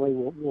 Servite early,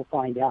 we'll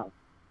find out.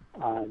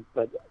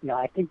 But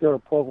I think they're a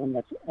program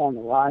that's on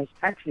the rise.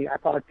 Actually, I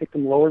thought I picked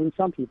them lower than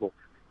some people.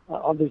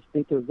 Others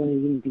think they're going to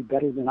even be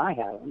better than I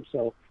have them.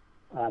 So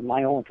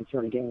my only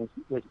concern, again,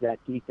 was that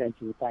defense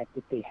and the fact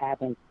that they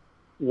haven't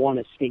won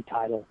a state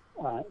title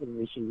in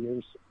recent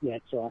years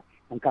yet. So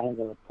I'm kind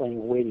of playing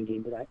a waiting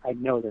game, but I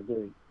know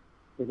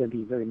they're they're going to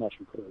be very much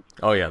improved.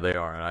 Oh, yeah, they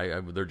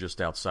are. They're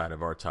just outside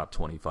of our top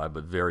 25,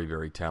 but very,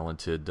 very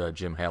talented.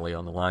 Jim Halley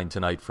on the line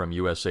tonight from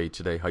USA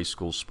Today High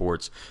School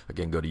Sports.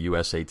 Again, go to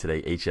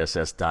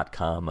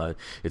usatodayhss.com.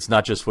 It's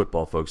not just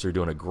football, folks. They're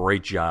doing a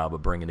great job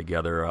of bringing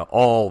together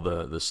all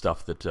the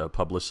stuff that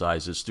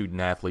publicizes student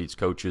athletes,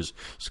 coaches,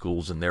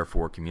 schools, and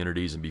therefore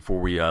communities. And before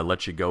we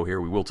let you go here,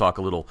 we will talk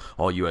a little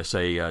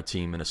All-USA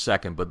team in a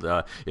second.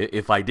 But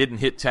if I didn't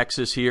hit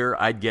Texas here,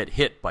 I'd get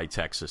hit by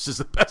Texas is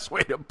the best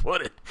way to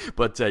put it.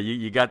 But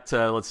you got,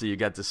 let's see, you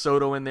got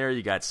DeSoto in there,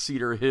 you got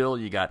Cedar Hill,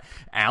 you got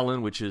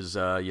Allen, which is,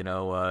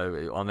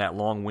 on that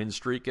long win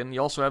streak, and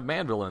you also have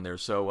Manville in there.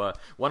 So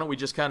why don't we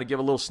just kind of give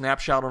a little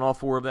snapshot on all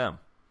four of them?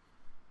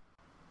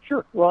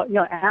 Sure. Well,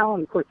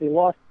 Allen, of course, they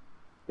lost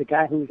the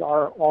guy who's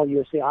our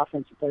All-USA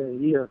Offensive Player of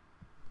the Year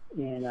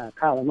in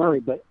Kyler Murray.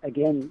 But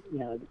again,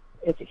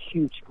 it's a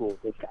huge school.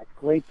 They've got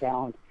great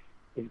talent.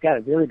 They've got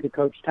a very good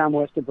coach, Tom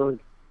Westerberg.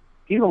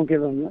 You don't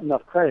give him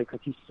enough credit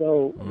because he's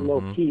so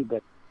low-key,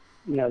 but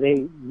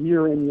they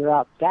year in, year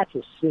out, that's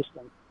a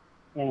system.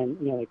 And,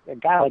 a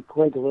guy like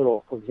Greg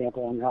Little, for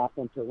example, on your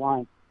offensive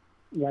line,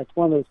 it's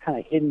one of those kind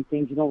of hidden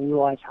things. You don't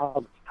realize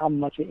how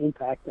much an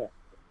impact a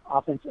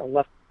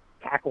left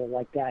tackle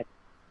like that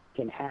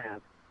can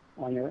have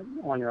on your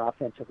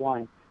offensive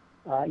line.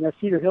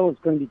 Cedar Hill is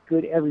going to be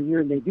good every year,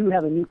 and they do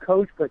have a new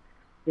coach, but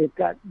they've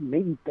got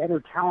maybe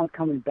better talent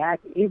coming back.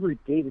 Avery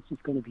Davis is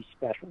going to be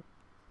special.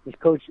 His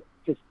coach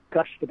just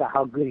gushed about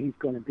how good he's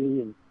going to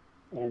be,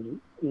 and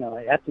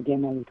that's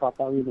again when we talk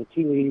about reading the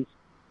tea leaves.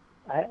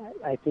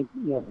 I think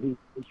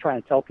he's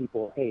trying to tell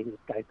people, hey, this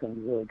guy's going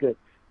to be really good.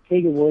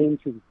 Kagan Williams,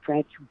 who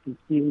transferred from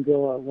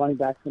Stephenville, running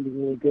back's going to be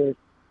really good.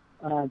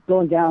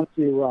 Going down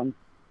to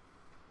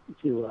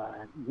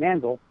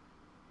Manville,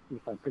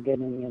 if I'm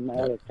forgetting any of my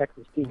other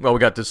Texas teams. Well, we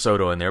got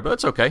DeSoto in there, but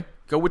that's okay.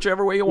 Go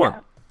whichever way you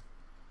want.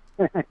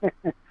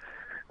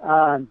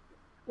 Well,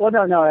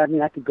 no. I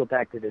mean, I could go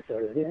back to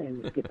DeSoto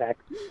and just get back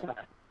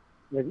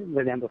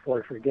with them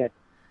before I forget.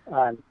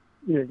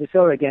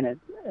 DeSoto again,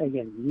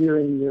 year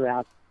in, year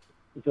out,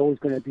 is always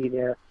going to be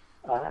there.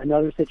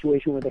 Another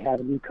situation where they have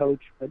a new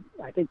coach, but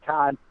I think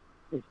Todd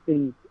has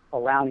been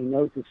around. He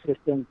knows the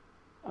system.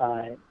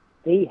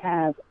 They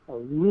have a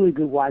really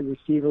good wide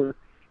receiver.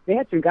 They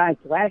had some guys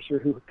last year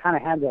who kind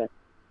of had to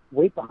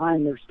wait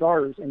behind their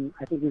starters, and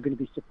I think you're going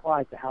to be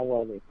surprised at how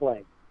well they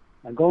play.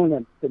 Now,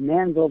 going to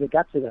Manville, they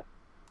got to the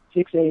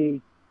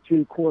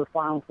 6A2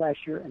 quarterfinals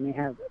last year, and they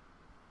have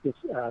this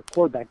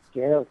quarterback,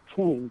 Gerald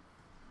King,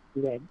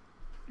 who had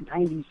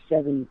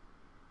 97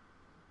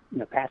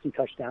 passing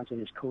touchdowns in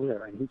his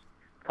career, and he's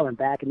coming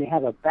back, and they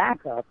have a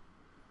backup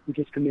who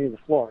just committed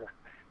to Florida.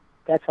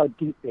 That's how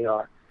deep they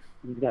are.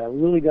 You've got a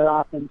really good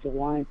offensive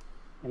line,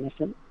 and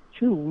there's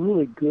two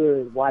really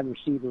good wide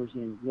receivers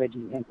in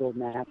Reggie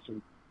Henfield-Maps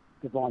and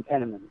Devon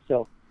Penniman.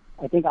 So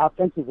I think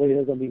offensively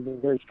they're going to be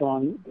very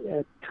strong.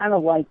 Kind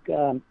of like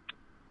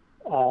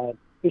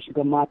Bishop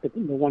Lamont, but the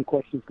one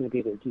question is going to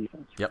be their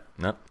defense. Yep,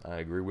 I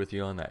agree with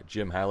you on that.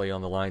 Jim Halley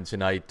on the line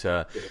tonight,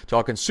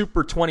 talking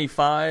Super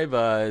 25.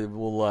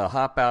 We'll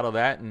hop out of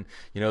that, and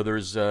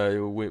there's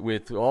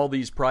with all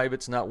these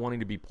privates not wanting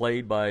to be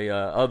played by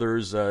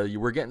others,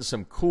 we're getting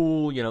some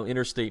cool,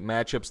 interstate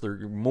matchups. There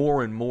are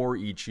more and more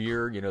each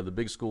year. The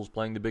big schools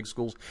playing the big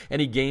schools.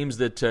 Any games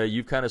that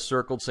you've kind of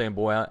circled, saying,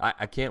 "Boy,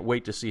 I can't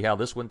wait to see how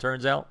this one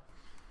turns out"?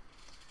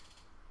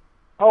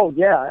 Oh,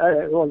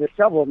 yeah. Well, there's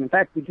several of them. In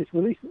fact, we just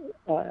released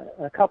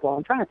a couple.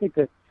 I'm trying to think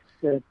the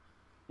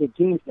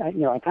games.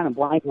 I kind of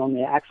blanked on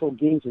the actual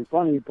games in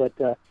front of me, but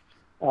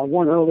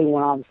one early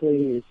one,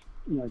 obviously, is,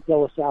 De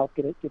La Salle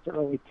gets an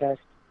early test.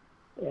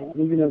 And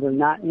even though they're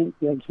not in,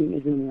 the other team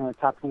isn't in the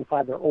top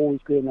 25, they're always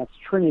good, and that's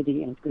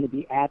Trinity, and it's going to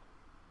be at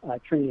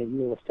Trinity,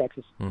 Euless,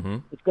 Texas. Mm-hmm.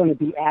 It's going to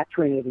be at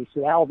Trinity,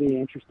 so that'll be an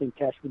interesting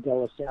test for De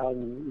La Salle,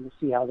 and we'll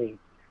see how they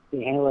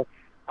handle it.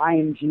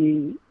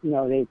 IMG,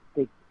 they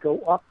go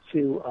up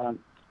to,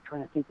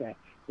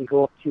 they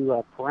go up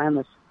to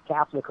Paramus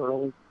Catholic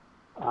early,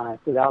 so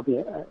that'll be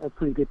a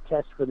pretty good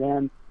test for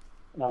them.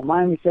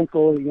 Miami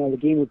Central, the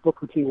game with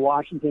Booker T.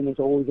 Washington is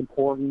always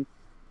important.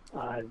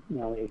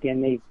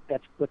 Again,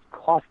 that's what's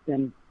cost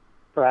them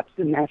perhaps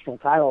the national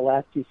title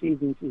last two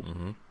seasons is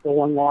the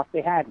one loss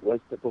they had was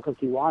the Booker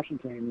T.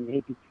 Washington. And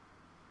maybe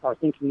our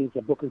thinking is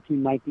that Booker T.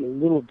 might be a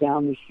little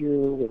down this year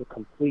with a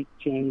complete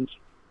change,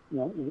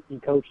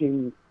 in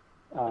coaching.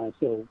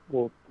 So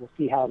we'll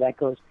see how that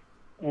goes.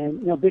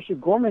 And,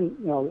 Bishop Gorman,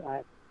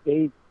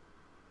 they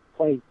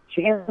play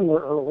Chandler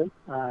early,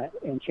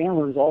 and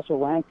Chandler is also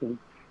ranked, and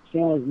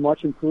Chandler is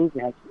much improved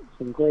and has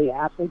some great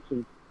athletes.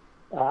 And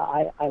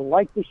I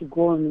like Bishop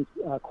Gorman's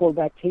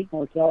quarterback, Tate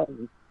Martell.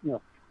 And,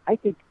 I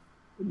think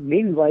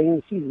maybe by the end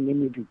of the season they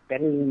may be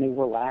better than they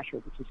were last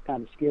year, which is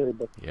kind of scary.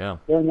 But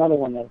they're another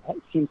one that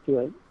seems to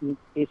have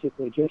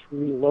basically just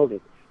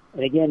reloaded.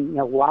 And again,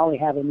 while they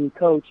have a new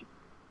coach,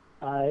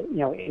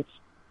 it's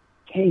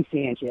Kenny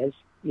Sanchez,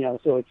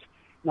 so it's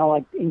not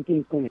like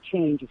anything's going to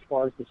change as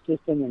far as the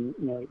system. And,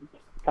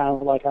 kind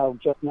of like how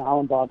Justin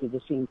Allenbaugh did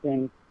the same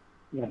thing.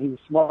 He was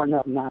smart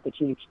enough not to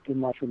change too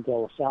much from De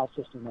La Salle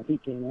system when he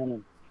came in,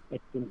 and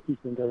he's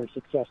been very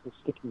successful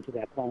sticking to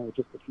that plan with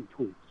just a few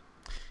tweaks.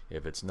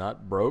 If it's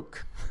not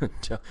broke,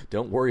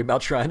 don't worry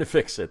about trying to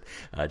fix it.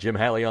 Jim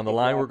Halley on the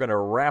line. We're going to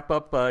wrap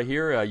up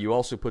here. You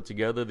also put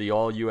together the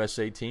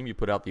All-USA team. You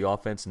put out the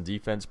offense and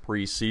defense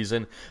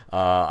preseason.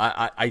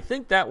 I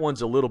think that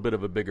one's a little bit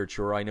of a bigger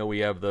chore. I know we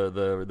have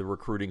the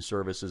recruiting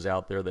services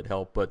out there that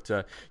help, but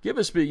give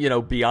us,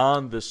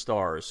 beyond the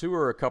stars, who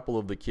are a couple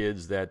of the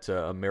kids that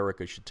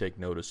America should take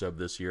notice of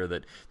this year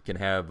that can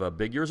have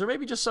big years, or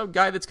maybe just some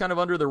guy that's kind of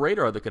under the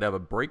radar that could have a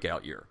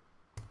breakout year?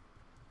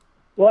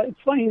 Well, it's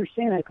funny you're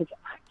saying that because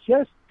I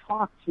just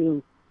talked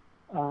to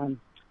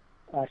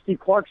Steve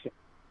Clarkson,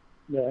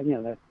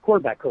 the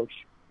quarterback coach,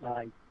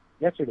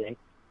 yesterday,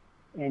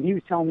 and he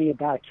was telling me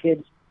about a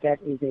kid that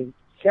is a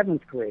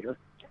 7th grader.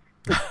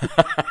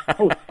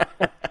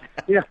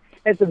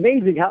 It's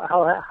amazing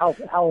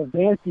how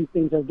advanced these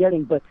things are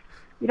getting. But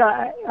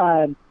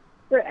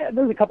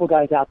there's a couple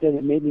guys out there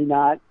that maybe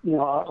not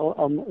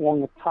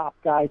among the top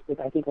guys, but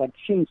I think like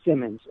Shane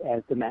Simmons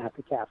as the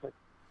Master Catholic.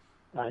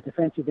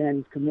 Defensive end,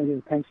 he's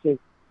committed to Penn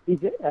State. He's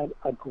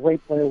a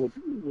great player with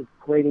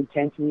great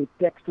intensity.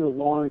 Dexter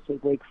Lawrence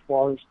at Wake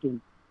Forest in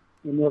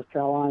North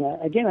Carolina.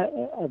 Again,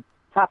 a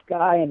top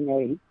guy,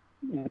 and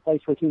he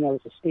plays for a team that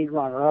was a state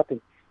runner-up.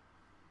 And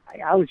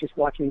I was just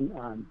watching,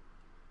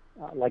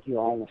 like you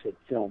almost said,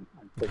 film.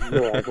 But I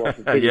was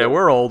watching video. Yeah,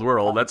 we're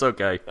old. That's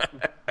okay.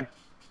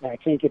 I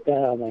can't get that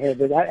out of my head.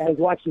 But I was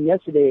watching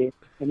yesterday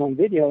him on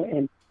video,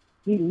 and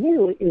it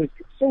was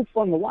so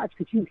fun to watch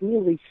because he was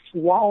literally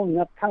swallowing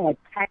up, kind of like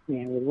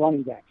Pac-Man with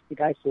running backs. The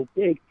guy's so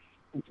big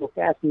and so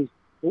fast. He's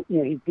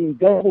being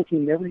double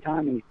teamed every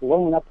time, and he's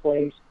blowing up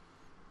plays.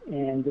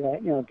 And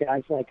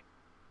guys like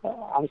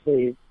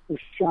obviously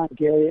Sean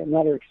Gary,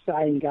 another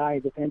exciting guy,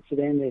 defensive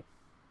end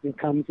that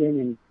comes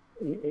in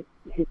and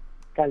he's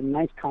got a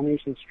nice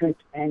combination of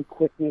strength and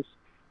quickness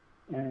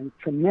and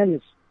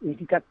tremendous.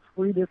 He's got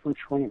 3 different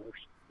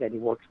trainers that he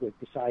works with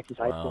besides his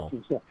high school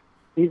team. So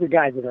these are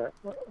guys that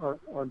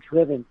are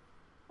driven.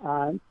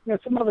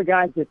 Some other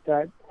guys that,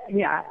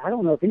 I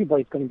don't know if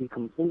anybody's going to be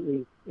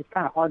completely, it's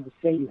kind of hard to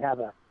say you have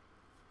a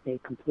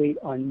complete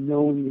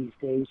unknown these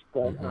days,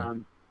 but,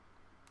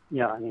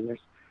 there's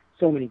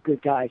so many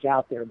good guys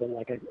out there, but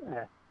like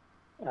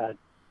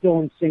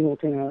Dylan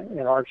Singleton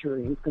at Archer,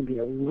 he's going to be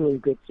a really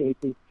good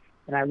safety.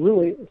 And I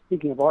really,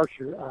 speaking of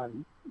Archer,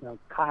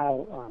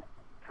 Kyle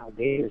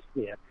Davis,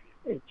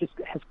 it just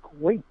has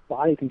great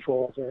body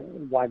control as a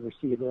wide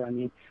receiver. I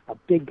mean, a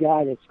big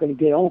guy that's going to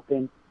get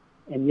open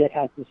and yet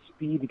has the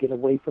speed to get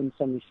away from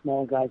some of these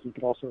small guys who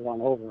can also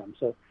run over them.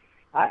 So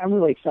I'm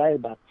really excited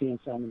about seeing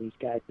some of these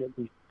guys that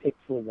we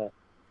picked for the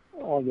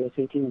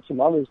All-USA team and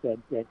some others that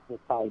will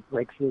probably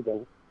break through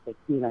that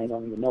you and I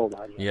don't even know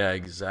about yet. Yeah,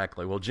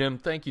 exactly. Well, Jim,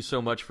 thank you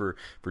so much for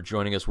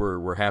joining us.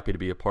 We're happy to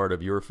be a part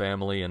of your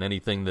family, and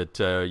anything that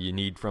you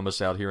need from us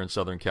out here in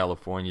Southern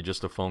California,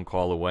 just a phone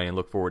call away, and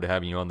look forward to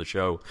having you on the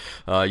show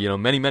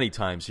many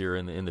times here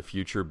in the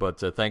future.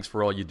 But thanks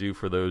for all you do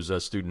for those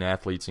student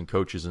athletes and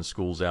coaches and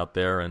schools out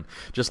there. And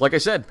just like I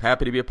said,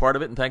 happy to be a part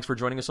of it, and thanks for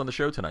joining us on the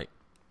show tonight.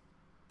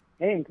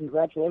 Hey, and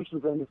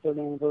congratulations on the 3rd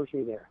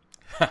anniversary there.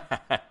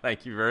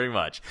 Thank you very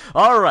much.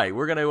 All right,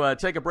 we're going to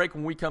take a break.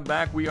 When we come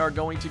back, we are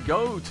going to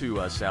go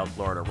to South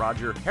Florida.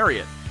 Roger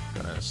Harriott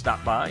going to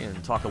stop by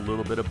and talk a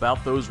little bit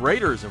about those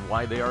Raiders and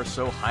why they are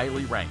so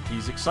highly ranked.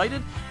 He's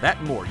excited. That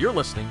and more. You're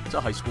listening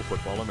to High School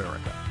Football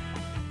America.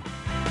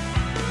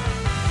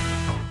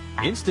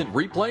 Instant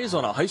replays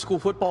on a high school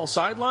football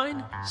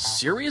sideline?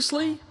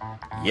 Seriously?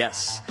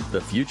 Yes, the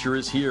future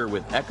is here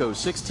with Echo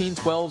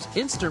 1612's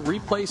Instant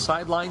Replay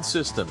Sideline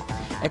System.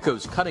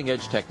 Echo's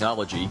cutting-edge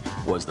technology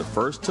was the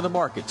first to the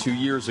market 2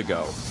 years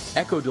ago.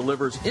 Echo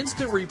delivers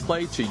instant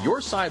replay to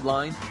your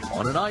sideline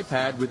on an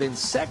iPad within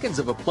seconds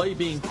of a play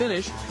being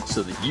finished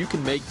so that you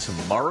can make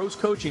tomorrow's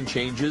coaching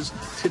changes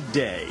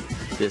today.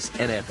 This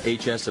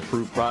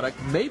NFHS-approved product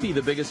may be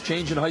the biggest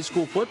change in high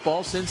school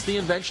football since the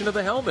invention of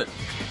the helmet.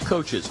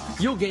 Coaches,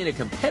 you'll gain a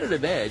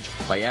competitive edge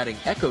by adding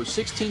Echo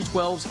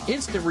 1612's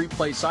Instant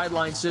Replay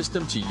Sideline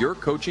System to your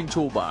coaching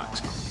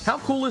toolbox. How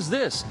cool is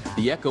this?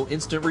 The Echo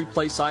Instant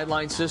Replay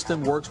Sideline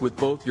System works with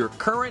both your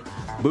current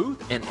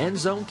booth and end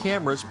zone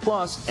cameras,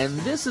 plus, and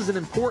this is an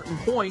important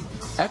point,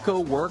 Echo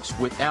works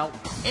without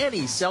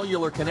any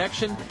cellular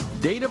connection,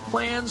 data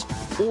plans,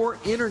 or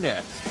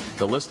internet.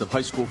 The list of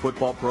high school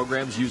football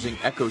programs using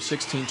Echo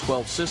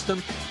 1612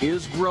 system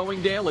is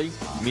growing daily,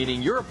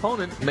 meaning your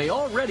opponent may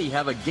already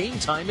have a game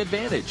time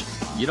advantage.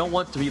 You don't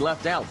want to be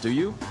left out, do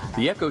you?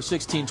 The Echo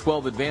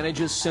 1612 advantage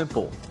is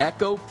simple.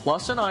 Echo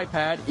plus an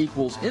iPad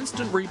equals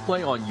instant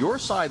replay on your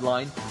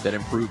sideline that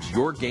improves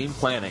your game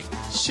planning.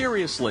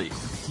 Seriously,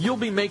 you'll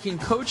be making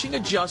coaching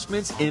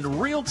adjustments in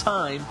real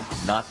time,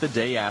 not the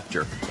day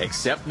after.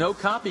 Except no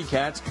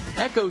copycats,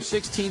 Echo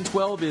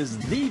 1612 is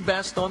the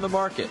best on the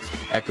market.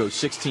 Echo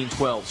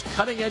 1612's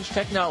cutting-edge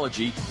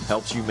technology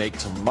helps you make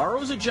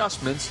tomorrow's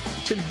adjustments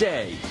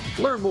today.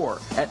 Learn more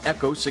at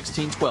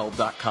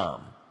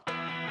echo1612.com.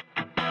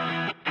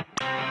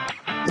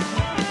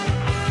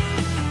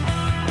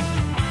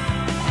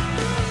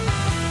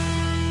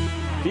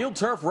 Field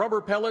turf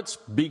rubber pellets,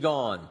 be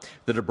gone.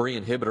 The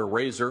debris inhibitor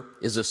razor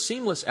is a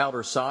seamless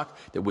outer sock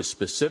that was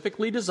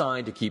specifically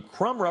designed to keep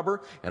crumb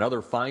rubber and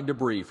other fine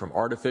debris from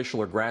artificial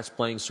or grass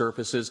playing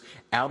surfaces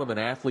out of an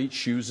athlete's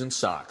shoes and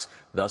socks,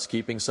 thus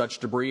keeping such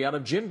debris out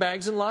of gym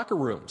bags and locker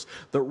rooms.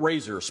 The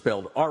razor,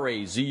 spelled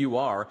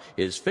R-A-Z-U-R,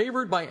 is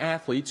favored by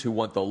athletes who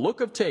want the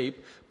look of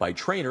tape, by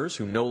trainers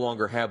who no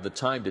longer have the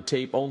time to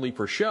tape only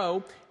for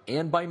show,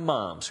 and by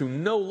moms who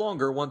no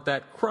longer want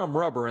that crumb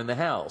rubber in the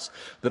house.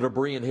 The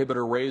debris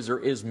inhibitor razor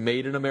is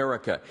made in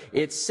America.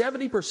 It's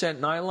 70%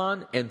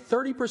 nylon and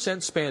 30%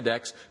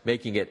 spandex,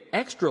 making it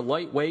extra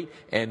lightweight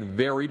and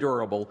very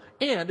durable,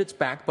 and it's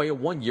backed by a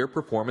 1-year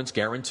performance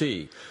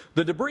guarantee.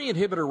 The debris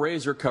inhibitor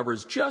razor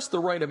covers just the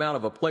right amount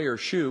of a player's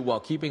shoe while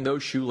keeping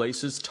those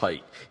shoelaces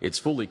tight. It's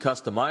fully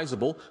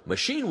customizable,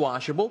 machine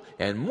washable,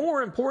 and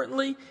more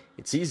importantly,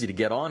 it's easy to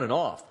get on and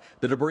off.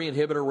 The debris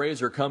inhibitor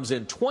razor comes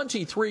in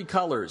 23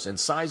 colors, and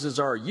sizes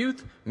are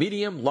youth,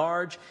 medium,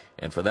 large,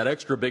 and for that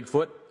extra big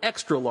foot,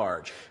 extra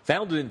large.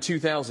 Founded in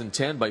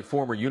 2010 by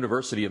former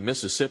University of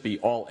Mississippi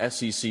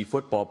All-SEC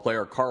football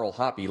player Carl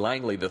Hoppy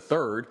Langley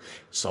III,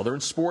 Southern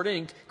Sport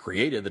Inc.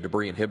 created the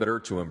debris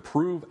inhibitor to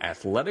improve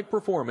athletic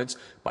performance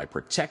by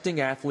protecting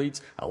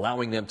athletes,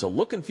 allowing them to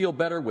look and feel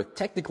better with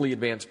technically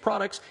advanced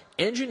products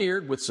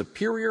engineered with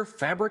superior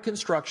fabric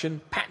construction,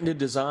 patented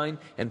design,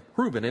 and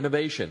proven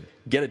innovation.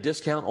 Get a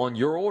discount on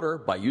your order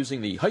by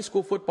using the High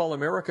School Football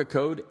America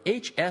code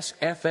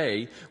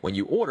HSFA when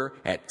you order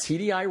at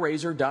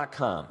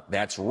TDIRazor.com.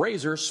 That's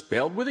razor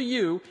spelled with a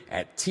U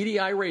at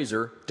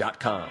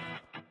TDIRazor.com.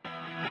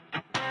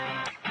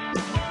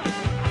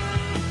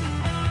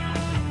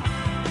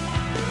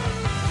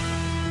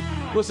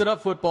 Listen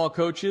up, football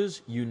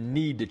coaches. You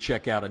need to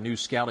check out a new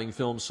scouting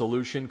film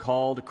solution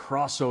called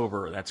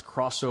Crossover. That's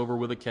Crossover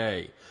with a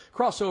K.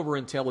 Crossover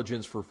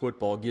Intelligence for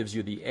Football gives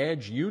you the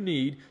edge you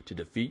need to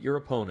defeat your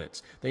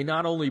opponents. They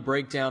not only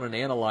break down and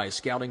analyze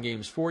scouting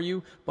games for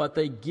you, but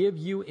they give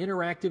you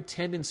interactive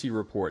tendency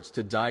reports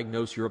to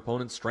diagnose your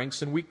opponent's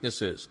strengths and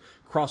weaknesses.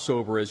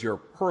 Crossover is your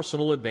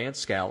personal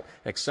advanced scout,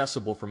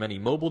 accessible from any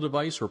mobile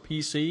device or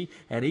PC,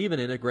 and even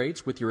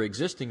integrates with your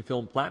existing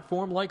film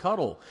platform like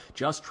Huddle.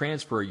 Just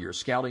transfer your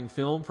scouting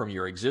film from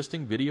your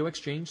existing video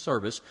exchange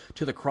service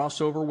to the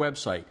Crossover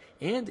website,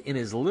 and in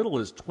as little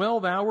as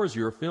 12 hours,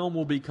 your film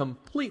will be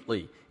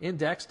completely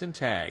indexed and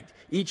tagged.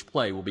 Each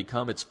play will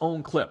become its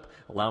own clip,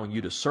 allowing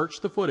you to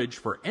search the footage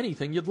for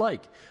anything you'd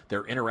like.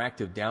 Their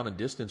interactive down and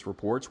distance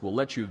reports will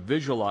let you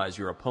visualize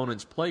your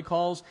opponent's play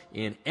calls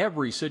in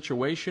every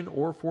situation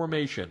or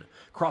formation.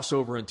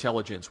 Crossover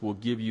Intelligence will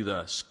give you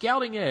the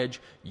scouting edge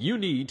you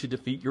need to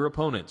defeat your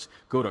opponents.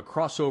 Go to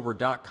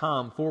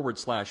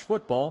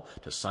crossover.com/football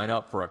to sign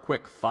up for a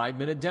quick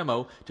 5-minute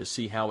demo to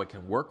see how it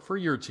can work for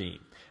your team.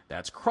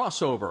 That's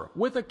Crossover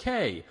with a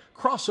K,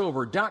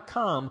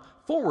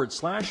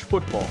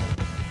 crossover.com/football.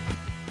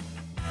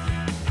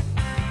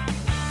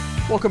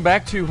 Welcome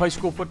back to High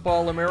School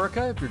Football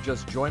America. If you're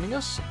just joining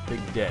us,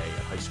 big day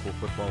at High School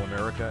Football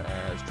America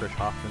as Trish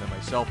Hoffman and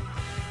myself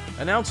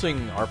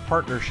announcing our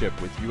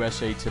partnership with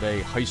USA Today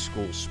High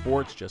School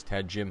Sports. Just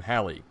had Jim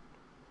Halley,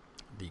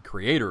 the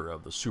creator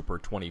of the Super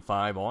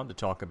 25, on to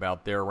talk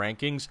about their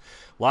rankings.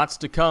 Lots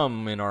to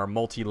come in our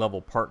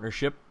multi-level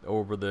partnership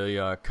over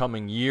the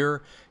coming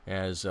year,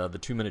 as the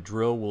 2-minute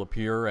drill will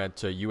appear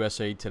at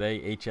USA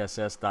Today,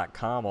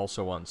 HSS.com.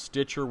 Also on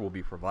Stitcher, we'll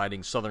be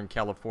providing Southern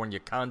California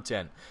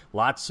content.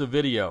 Lots of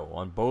video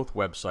on both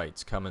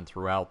websites coming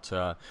throughout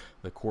the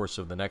course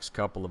of the next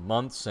couple of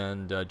months,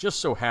 and just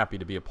so happy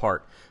to be a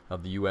part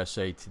of the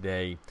USA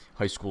Today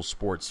High School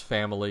Sports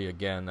family.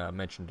 Again, I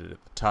mentioned it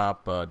at the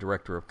top,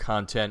 Director of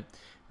Content,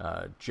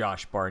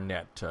 Josh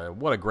Barnett.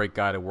 What a great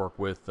guy to work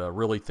with.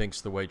 Really thinks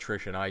the way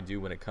Trish and I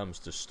do when it comes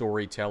to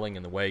storytelling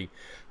and the way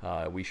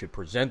we should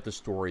present the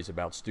stories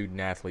about student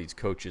athletes,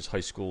 coaches,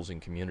 high schools,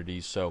 and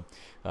communities. So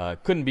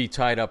couldn't be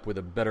tied up with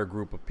a better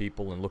group of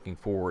people, and looking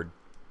forward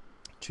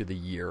to the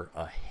year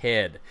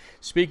ahead.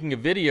 Speaking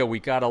of video, we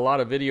got a lot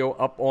of video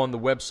up on the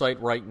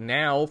website right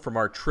now from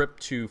our trip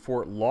to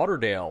Fort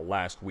Lauderdale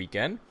last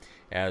weekend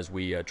as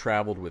we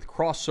traveled with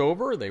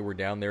Crossover. They were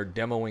down there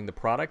demoing the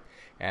product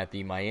at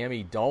the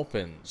Miami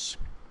Dolphins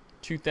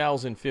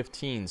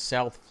 2015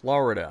 South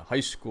Florida High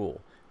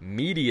School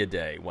Media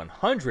Day.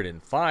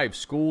 105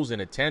 schools in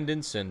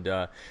attendance, and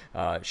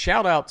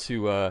shout out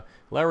to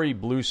Larry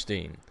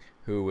Bluestein,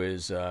 who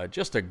is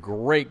just a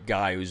great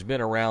guy who's been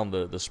around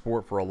the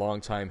sport for a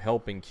long time,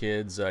 helping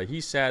kids.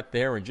 He sat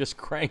there and just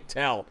cranked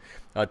out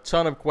a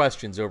ton of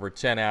questions over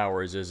 10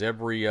 hours as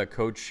every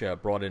coach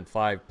brought in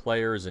 5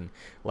 players, and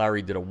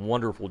Larry did a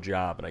wonderful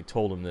job, and I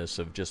told him this,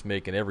 of just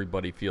making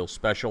everybody feel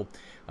special.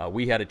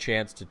 We had a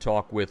chance to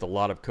talk with a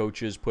lot of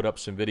coaches, put up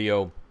some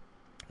video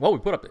Well, we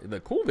put up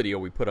the cool video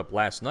we put up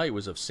last night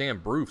was of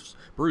Sam Bruce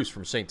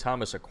from St.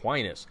 Thomas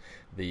Aquinas,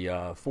 the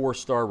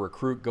 4-star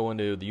recruit going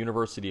to the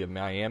University of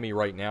Miami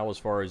right now as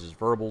far as his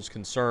verbal's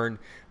concerned.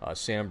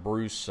 Sam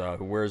Bruce,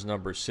 who wears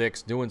number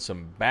 6, doing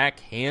some back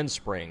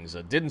handsprings.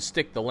 Didn't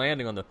stick the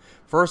landing on the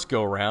first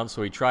go-round,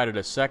 so he tried it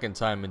a second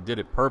time and did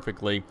it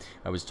perfectly.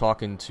 I was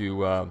talking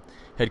to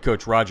head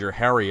coach Roger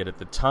Harriott at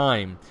the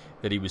time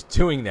that he was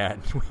doing that,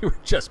 and we were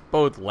just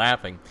both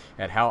laughing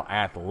at how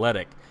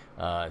athletic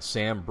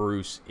Sam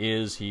Bruce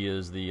is. He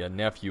is the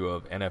nephew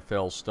of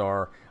NFL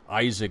star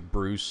Isaac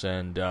Bruce,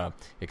 and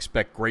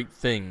expect great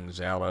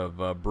things out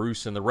of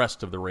Bruce and the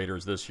rest of the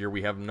Raiders this year.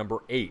 We have him number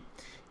 8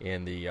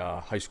 in the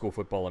High School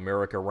Football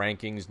America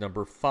rankings,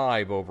 number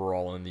 5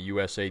 overall in the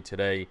USA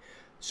Today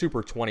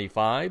Super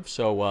 25.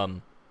 So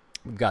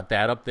we've got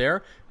that up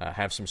there.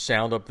 Have some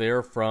sound up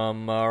there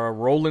from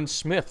Roland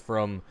Smith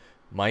from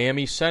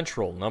Miami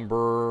Central,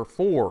 number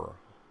 4.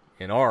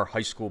 In our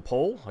high school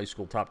poll, high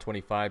school top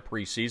 25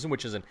 preseason,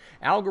 which is an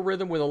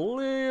algorithm with a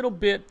little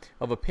bit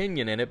of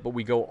opinion in it, but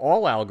we go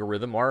all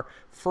algorithm. Our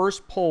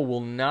first poll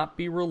will not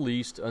be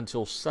released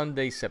until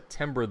Sunday,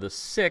 September the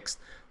 6th,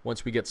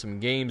 once we get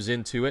some games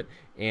into it,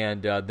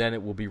 and then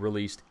it will be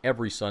released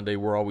every Sunday.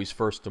 We're always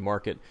first to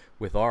market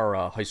with our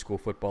High School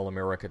Football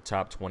America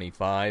top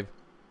 25.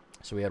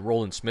 So we had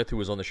Roland Smith, who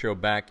was on the show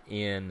back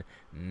in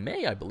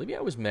May, I believe. Yeah,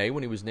 it was May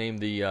when he was named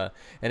the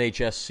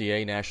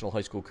NHSCA, National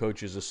High School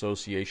Coaches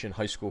Association,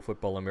 High School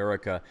Football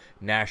America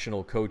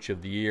National Coach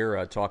of the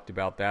Year. Talked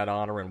about that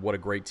honor and what a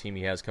great team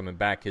he has coming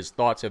back. His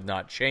thoughts have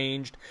not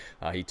changed.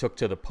 He took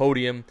to the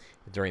podium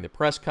during the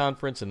press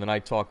conference, and then I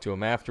talked to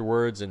him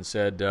afterwards and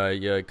said,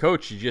 yeah,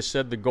 Coach, you just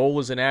said the goal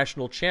is a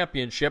national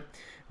championship.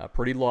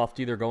 Pretty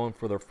lofty. They're going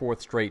for their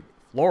 4th straight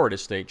Florida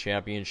State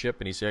Championship,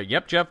 and he said,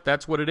 yep, Jeff,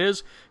 that's what it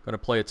is. Going to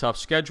play a tough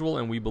schedule,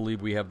 and we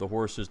believe we have the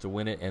horses to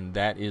win it, and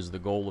that is the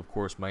goal. Of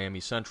course,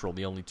 Miami Central,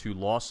 the only 2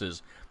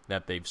 losses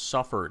that they've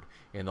suffered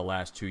in the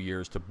last 2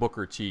 years to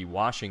Booker T.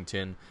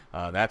 Washington.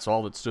 That's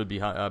all that stood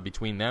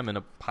between them and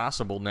a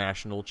possible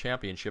national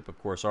championship. Of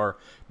course, our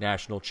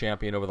national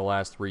champion over the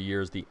last 3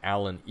 years, the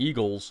Allen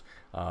Eagles,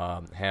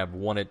 have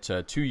won it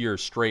 2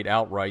 years straight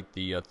outright.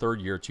 The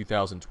 3rd year,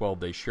 2012,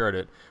 they shared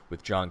it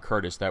with John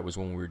Curtis. That was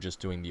when we were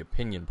just doing the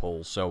opinion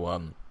polls. So,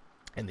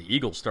 and the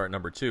Eagles start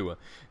number 2.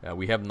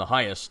 We have them the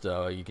highest.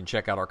 You can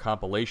check out our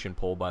compilation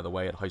poll, by the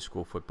way, at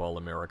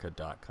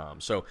highschoolfootballamerica.com.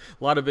 So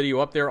a lot of video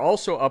up there.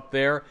 Also up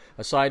there,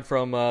 aside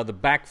from the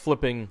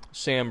back-flipping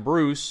Sam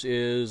Bruce,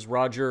 is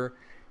Roger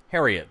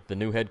Harriott, the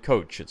new head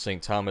coach at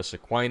St. Thomas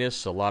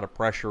Aquinas. A lot of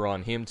pressure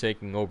on him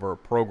taking over a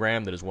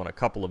program that has won a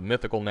couple of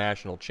mythical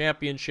national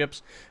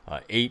championships,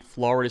 8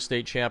 Florida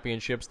State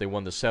championships. They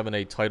won the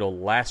 7A title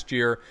last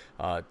year.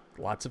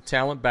 Lots of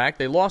talent back.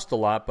 They lost a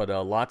lot, but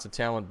lots of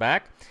talent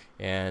back.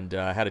 And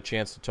had a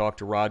chance to talk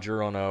to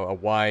Roger on a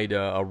wide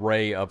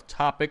array of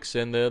topics.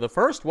 And the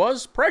first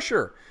was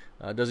pressure.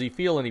 Does he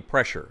feel any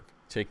pressure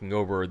taking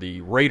over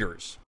the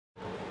Raiders?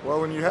 Well,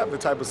 when you have the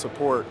type of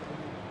support,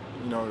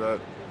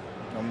 that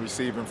I'm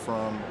receiving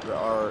from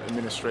our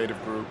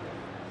administrative group,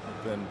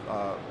 then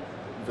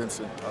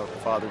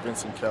Father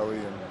Vincent Kelly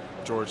and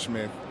George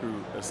Smith,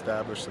 who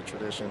established the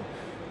tradition,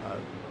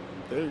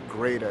 they're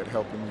great at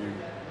helping you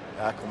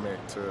acclimate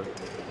to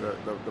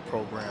the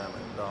program,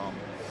 and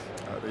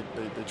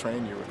they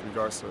train you with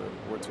regards to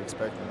what to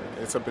expect. And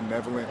it's a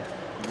benevolent,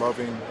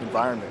 loving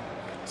environment.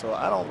 So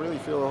I don't really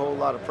feel a whole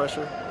lot of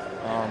pressure.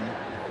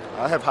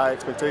 I have high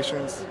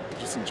expectations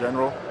just in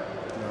general.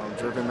 I'm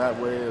driven that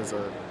way as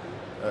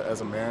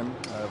a man.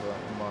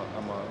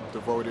 I'm a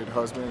devoted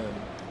husband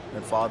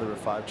and father of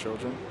 5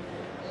 children.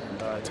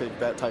 And I take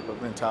that type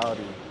of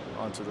mentality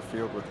onto the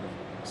field with me.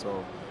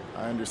 So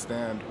I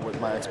understand what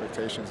my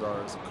expectations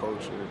are as a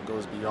coach. It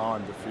goes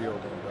beyond the field,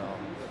 and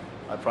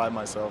I pride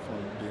myself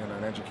on being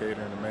an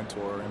educator and a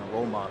mentor and a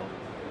role model.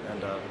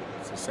 And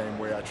it's the same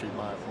way I treat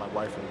my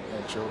wife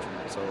and children.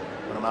 So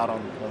when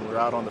we're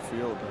out on the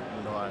field,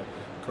 I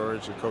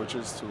encourage the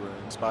coaches to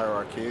inspire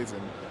our kids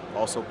and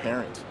also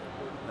parent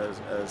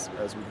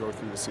as we go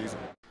through the season.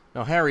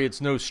 Now,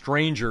 Harriott's no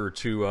stranger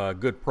to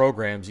good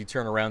programs. He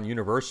turned around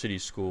University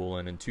School,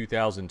 and in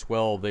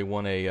 2012 they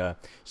won a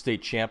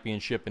state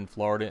championship in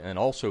Florida and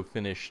also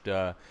finished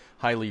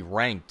highly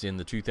ranked in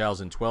the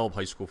 2012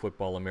 High School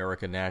Football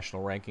America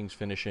National Rankings,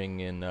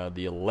 finishing in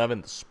the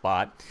 11th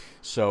spot.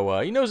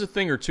 So he knows a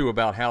thing or two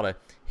about how to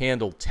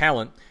handle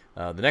talent.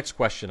 The next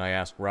question I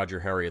asked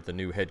Roger Harriott, the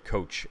new head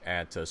coach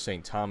at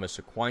St. Thomas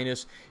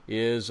Aquinas,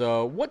 is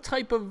what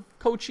type of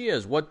coach he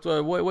is.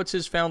 What's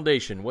his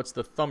foundation? What's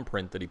the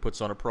thumbprint that he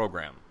puts on a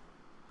program?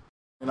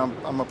 And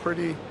I'm a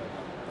pretty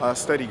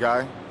steady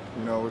guy,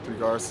 with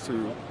regards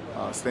to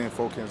staying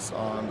focused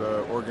on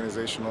the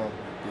organizational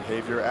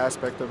behavior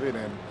aspect of it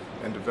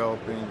and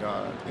developing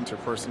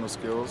interpersonal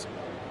skills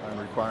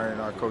and requiring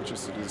our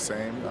coaches to do the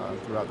same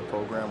throughout the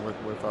program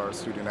with our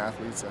student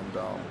athletes. And,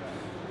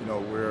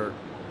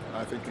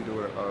 I think we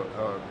do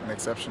an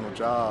exceptional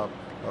job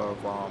of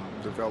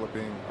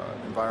developing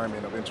an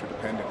environment of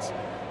interdependence.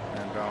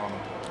 And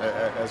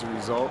as a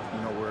result,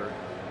 we're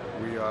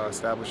we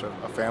establish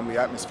a family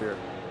atmosphere.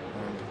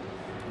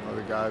 And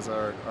the guys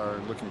are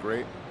looking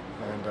great,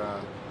 and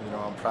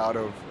I'm proud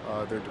of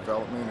their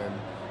development,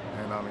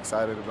 and I'm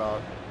excited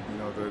about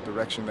the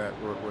direction that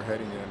we're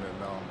heading in,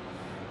 and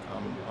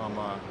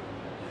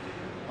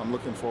I'm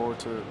looking forward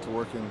to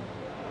working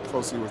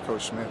closely with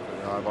Coach Schmidt.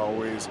 I've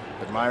always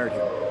admired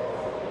him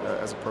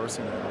as a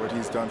person and what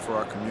he's done for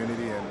our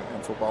community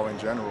and football in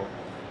general,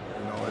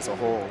 as a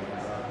whole. And,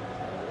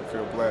 I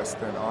feel blessed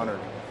and honored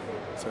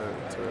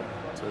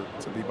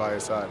to be by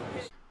his side.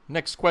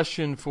 Next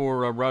question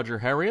for Roger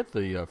Harriott,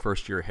 the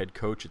first-year head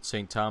coach at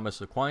St. Thomas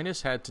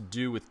Aquinas, had to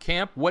do with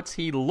camp. What's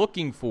he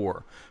looking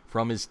for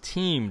from his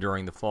team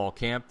during the fall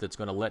camp that's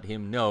going to let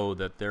him know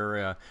that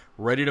they're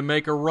ready to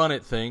make a run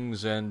at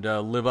things and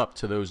live up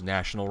to those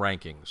national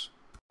rankings?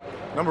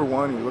 Number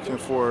one, you're looking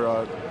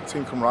for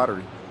team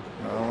camaraderie.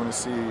 I want to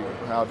see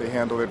how they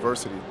handle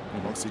adversity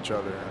amongst each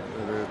other.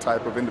 The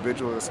type of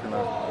individual that's going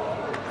to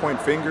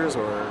point fingers,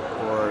 or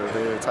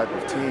the type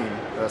of team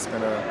that's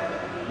going to,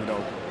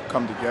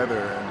 come together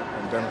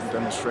and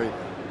demonstrate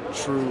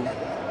true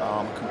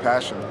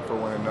compassion for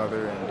one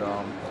another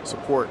and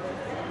support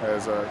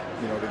as the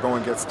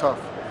going gets tough.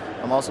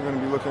 I'm also going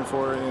to be looking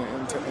for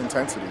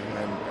intensity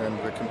and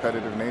the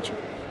competitive nature.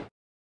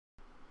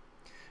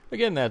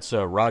 Again, that's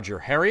Roger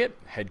Harriott,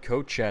 head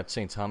coach at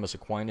St. Thomas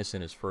Aquinas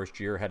in his first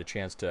year. Had a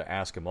chance to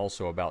ask him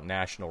also about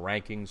national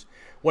rankings,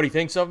 what he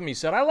thinks of them. He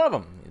said, I love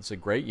them. It's a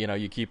great,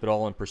 you keep it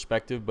all in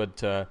perspective,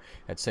 but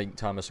at St.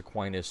 Thomas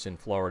Aquinas in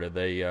Florida,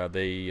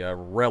 they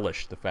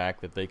relish the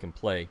fact that they can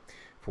play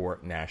for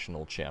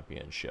national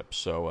championships.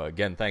 So,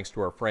 again, thanks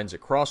to our friends at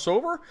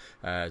Crossover,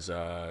 as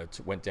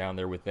went down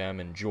there with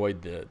them,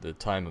 enjoyed the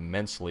time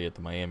immensely at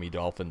the Miami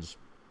Dolphins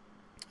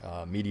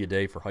Media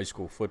Day for high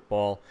school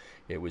football.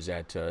 It was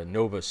at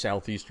Nova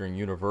Southeastern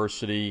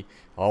University.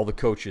 All the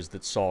coaches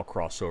that saw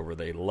Crossover,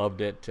 they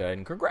loved it.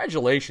 And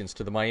congratulations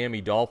to the Miami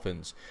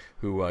Dolphins,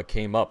 who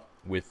came up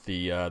with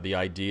the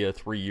idea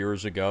 3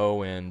 years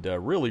ago and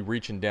really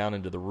reaching down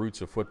into the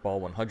roots of football.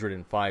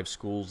 105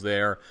 schools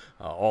there.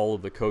 All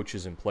of the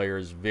coaches and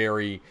players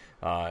very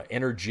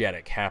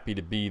energetic, happy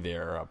to be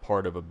there,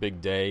 part of a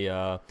big day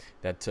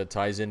that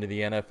ties into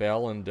the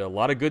NFL, and a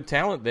lot of good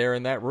talent there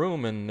in that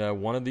room.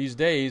 And one of these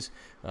days,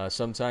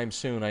 sometime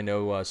soon, I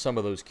know some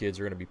of those kids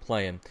are going to be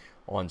playing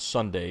on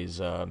Sundays,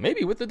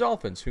 maybe with the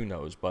Dolphins, who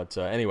knows. But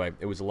anyway,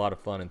 it was a lot of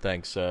fun, and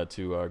thanks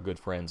to our good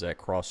friends at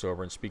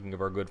Crossover. And speaking of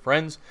our good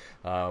friends,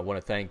 I want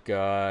to thank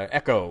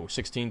Echo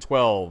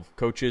 1612.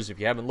 Coaches, if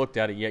you haven't looked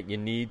at it yet, you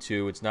need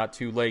to. It's not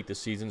too late. The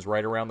season's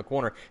right around the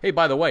corner. Hey,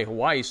 by the way,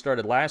 Hawaii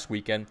started last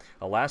weekend.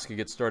 Alaska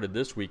gets started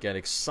this weekend.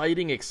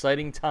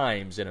 Exciting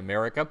times in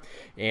America.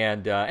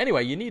 And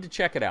anyway, you need to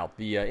check it out.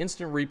 The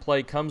instant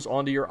replay comes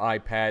onto your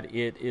iPad.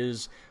 It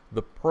is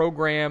the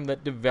program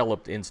that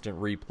developed Instant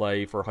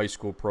Replay for high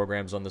school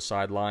programs on the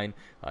sideline.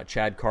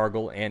 Chad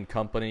Cargill and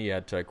company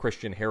at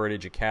Christian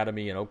Heritage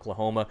Academy in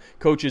Oklahoma.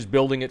 Coaches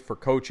building it for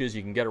coaches.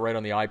 You can get it right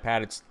on the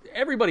iPad.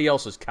 Everybody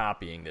else is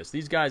copying this.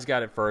 These guys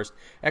got it first.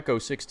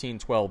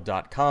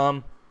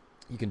 Echo1612.com.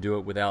 You can do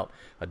it without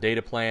a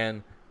data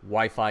plan,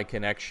 Wi-Fi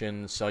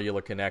connection,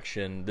 cellular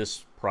connection.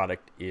 This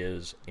product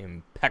is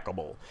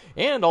impeccable.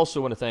 And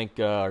also want to thank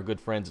our good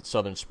friends at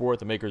Southern Sport,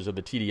 the makers of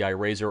the TDI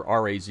Razor,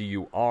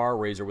 R-A-Z-U-R,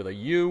 Razor with a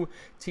U,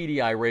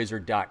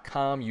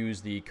 TDIRazor.com.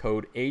 Use the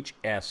code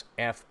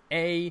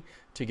HSFA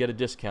to get a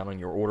discount on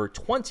your order.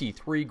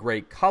 23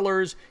 great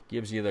colors,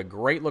 gives you the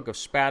great look of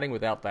spatting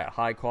without that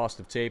high cost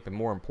of tape, and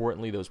more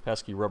importantly, those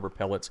pesky rubber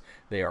pellets,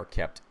 they are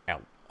kept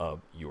out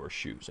of your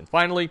shoes. And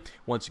finally,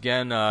 once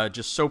again,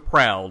 just so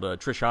proud,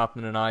 Trish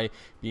Hoffman and I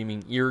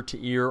beaming ear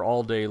to ear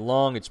all day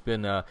long. It's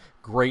been a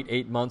great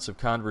 8 months of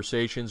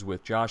conversations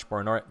with Josh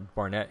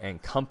Barnett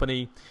and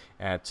company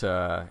at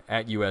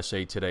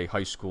USA Today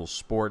High School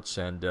Sports,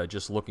 and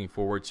just looking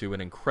forward to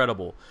an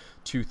incredible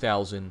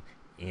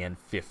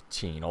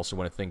 2015. Also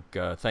want to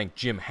thank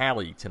Jim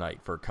Halley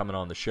tonight for coming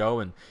on the show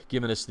and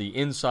giving us the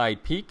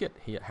inside peek at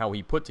how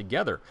he put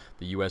together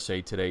the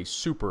USA Today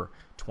Super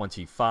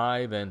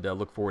 25, and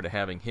look forward to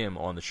having him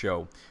on the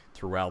show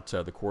throughout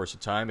the course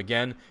of time.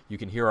 Again, you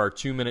can hear our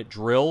 2-minute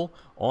drill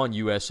on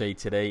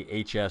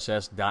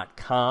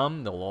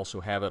usatodayhss.com. They'll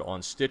also have it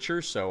on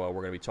Stitcher, so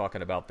we're going to be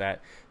talking about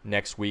that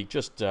next week.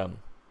 Just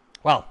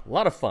wow, a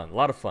lot of fun.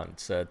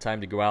 It's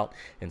time to go out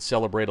and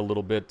celebrate a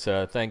little bit.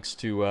 Thanks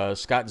to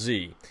Scott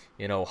Z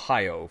in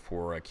Ohio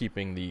for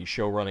keeping the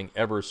show running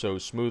ever so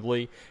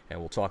smoothly. And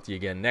we'll talk to you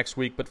again next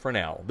week. But for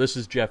now, this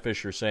is Jeff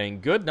Fisher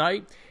saying good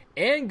night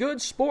and good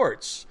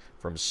sports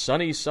from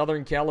sunny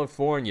Southern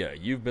California.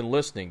 You've been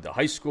listening to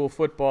High School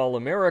Football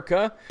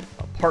America,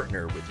 a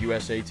partner with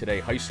USA Today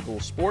High School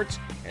Sports,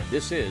 and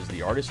this is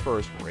the Artist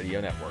First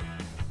Radio Network.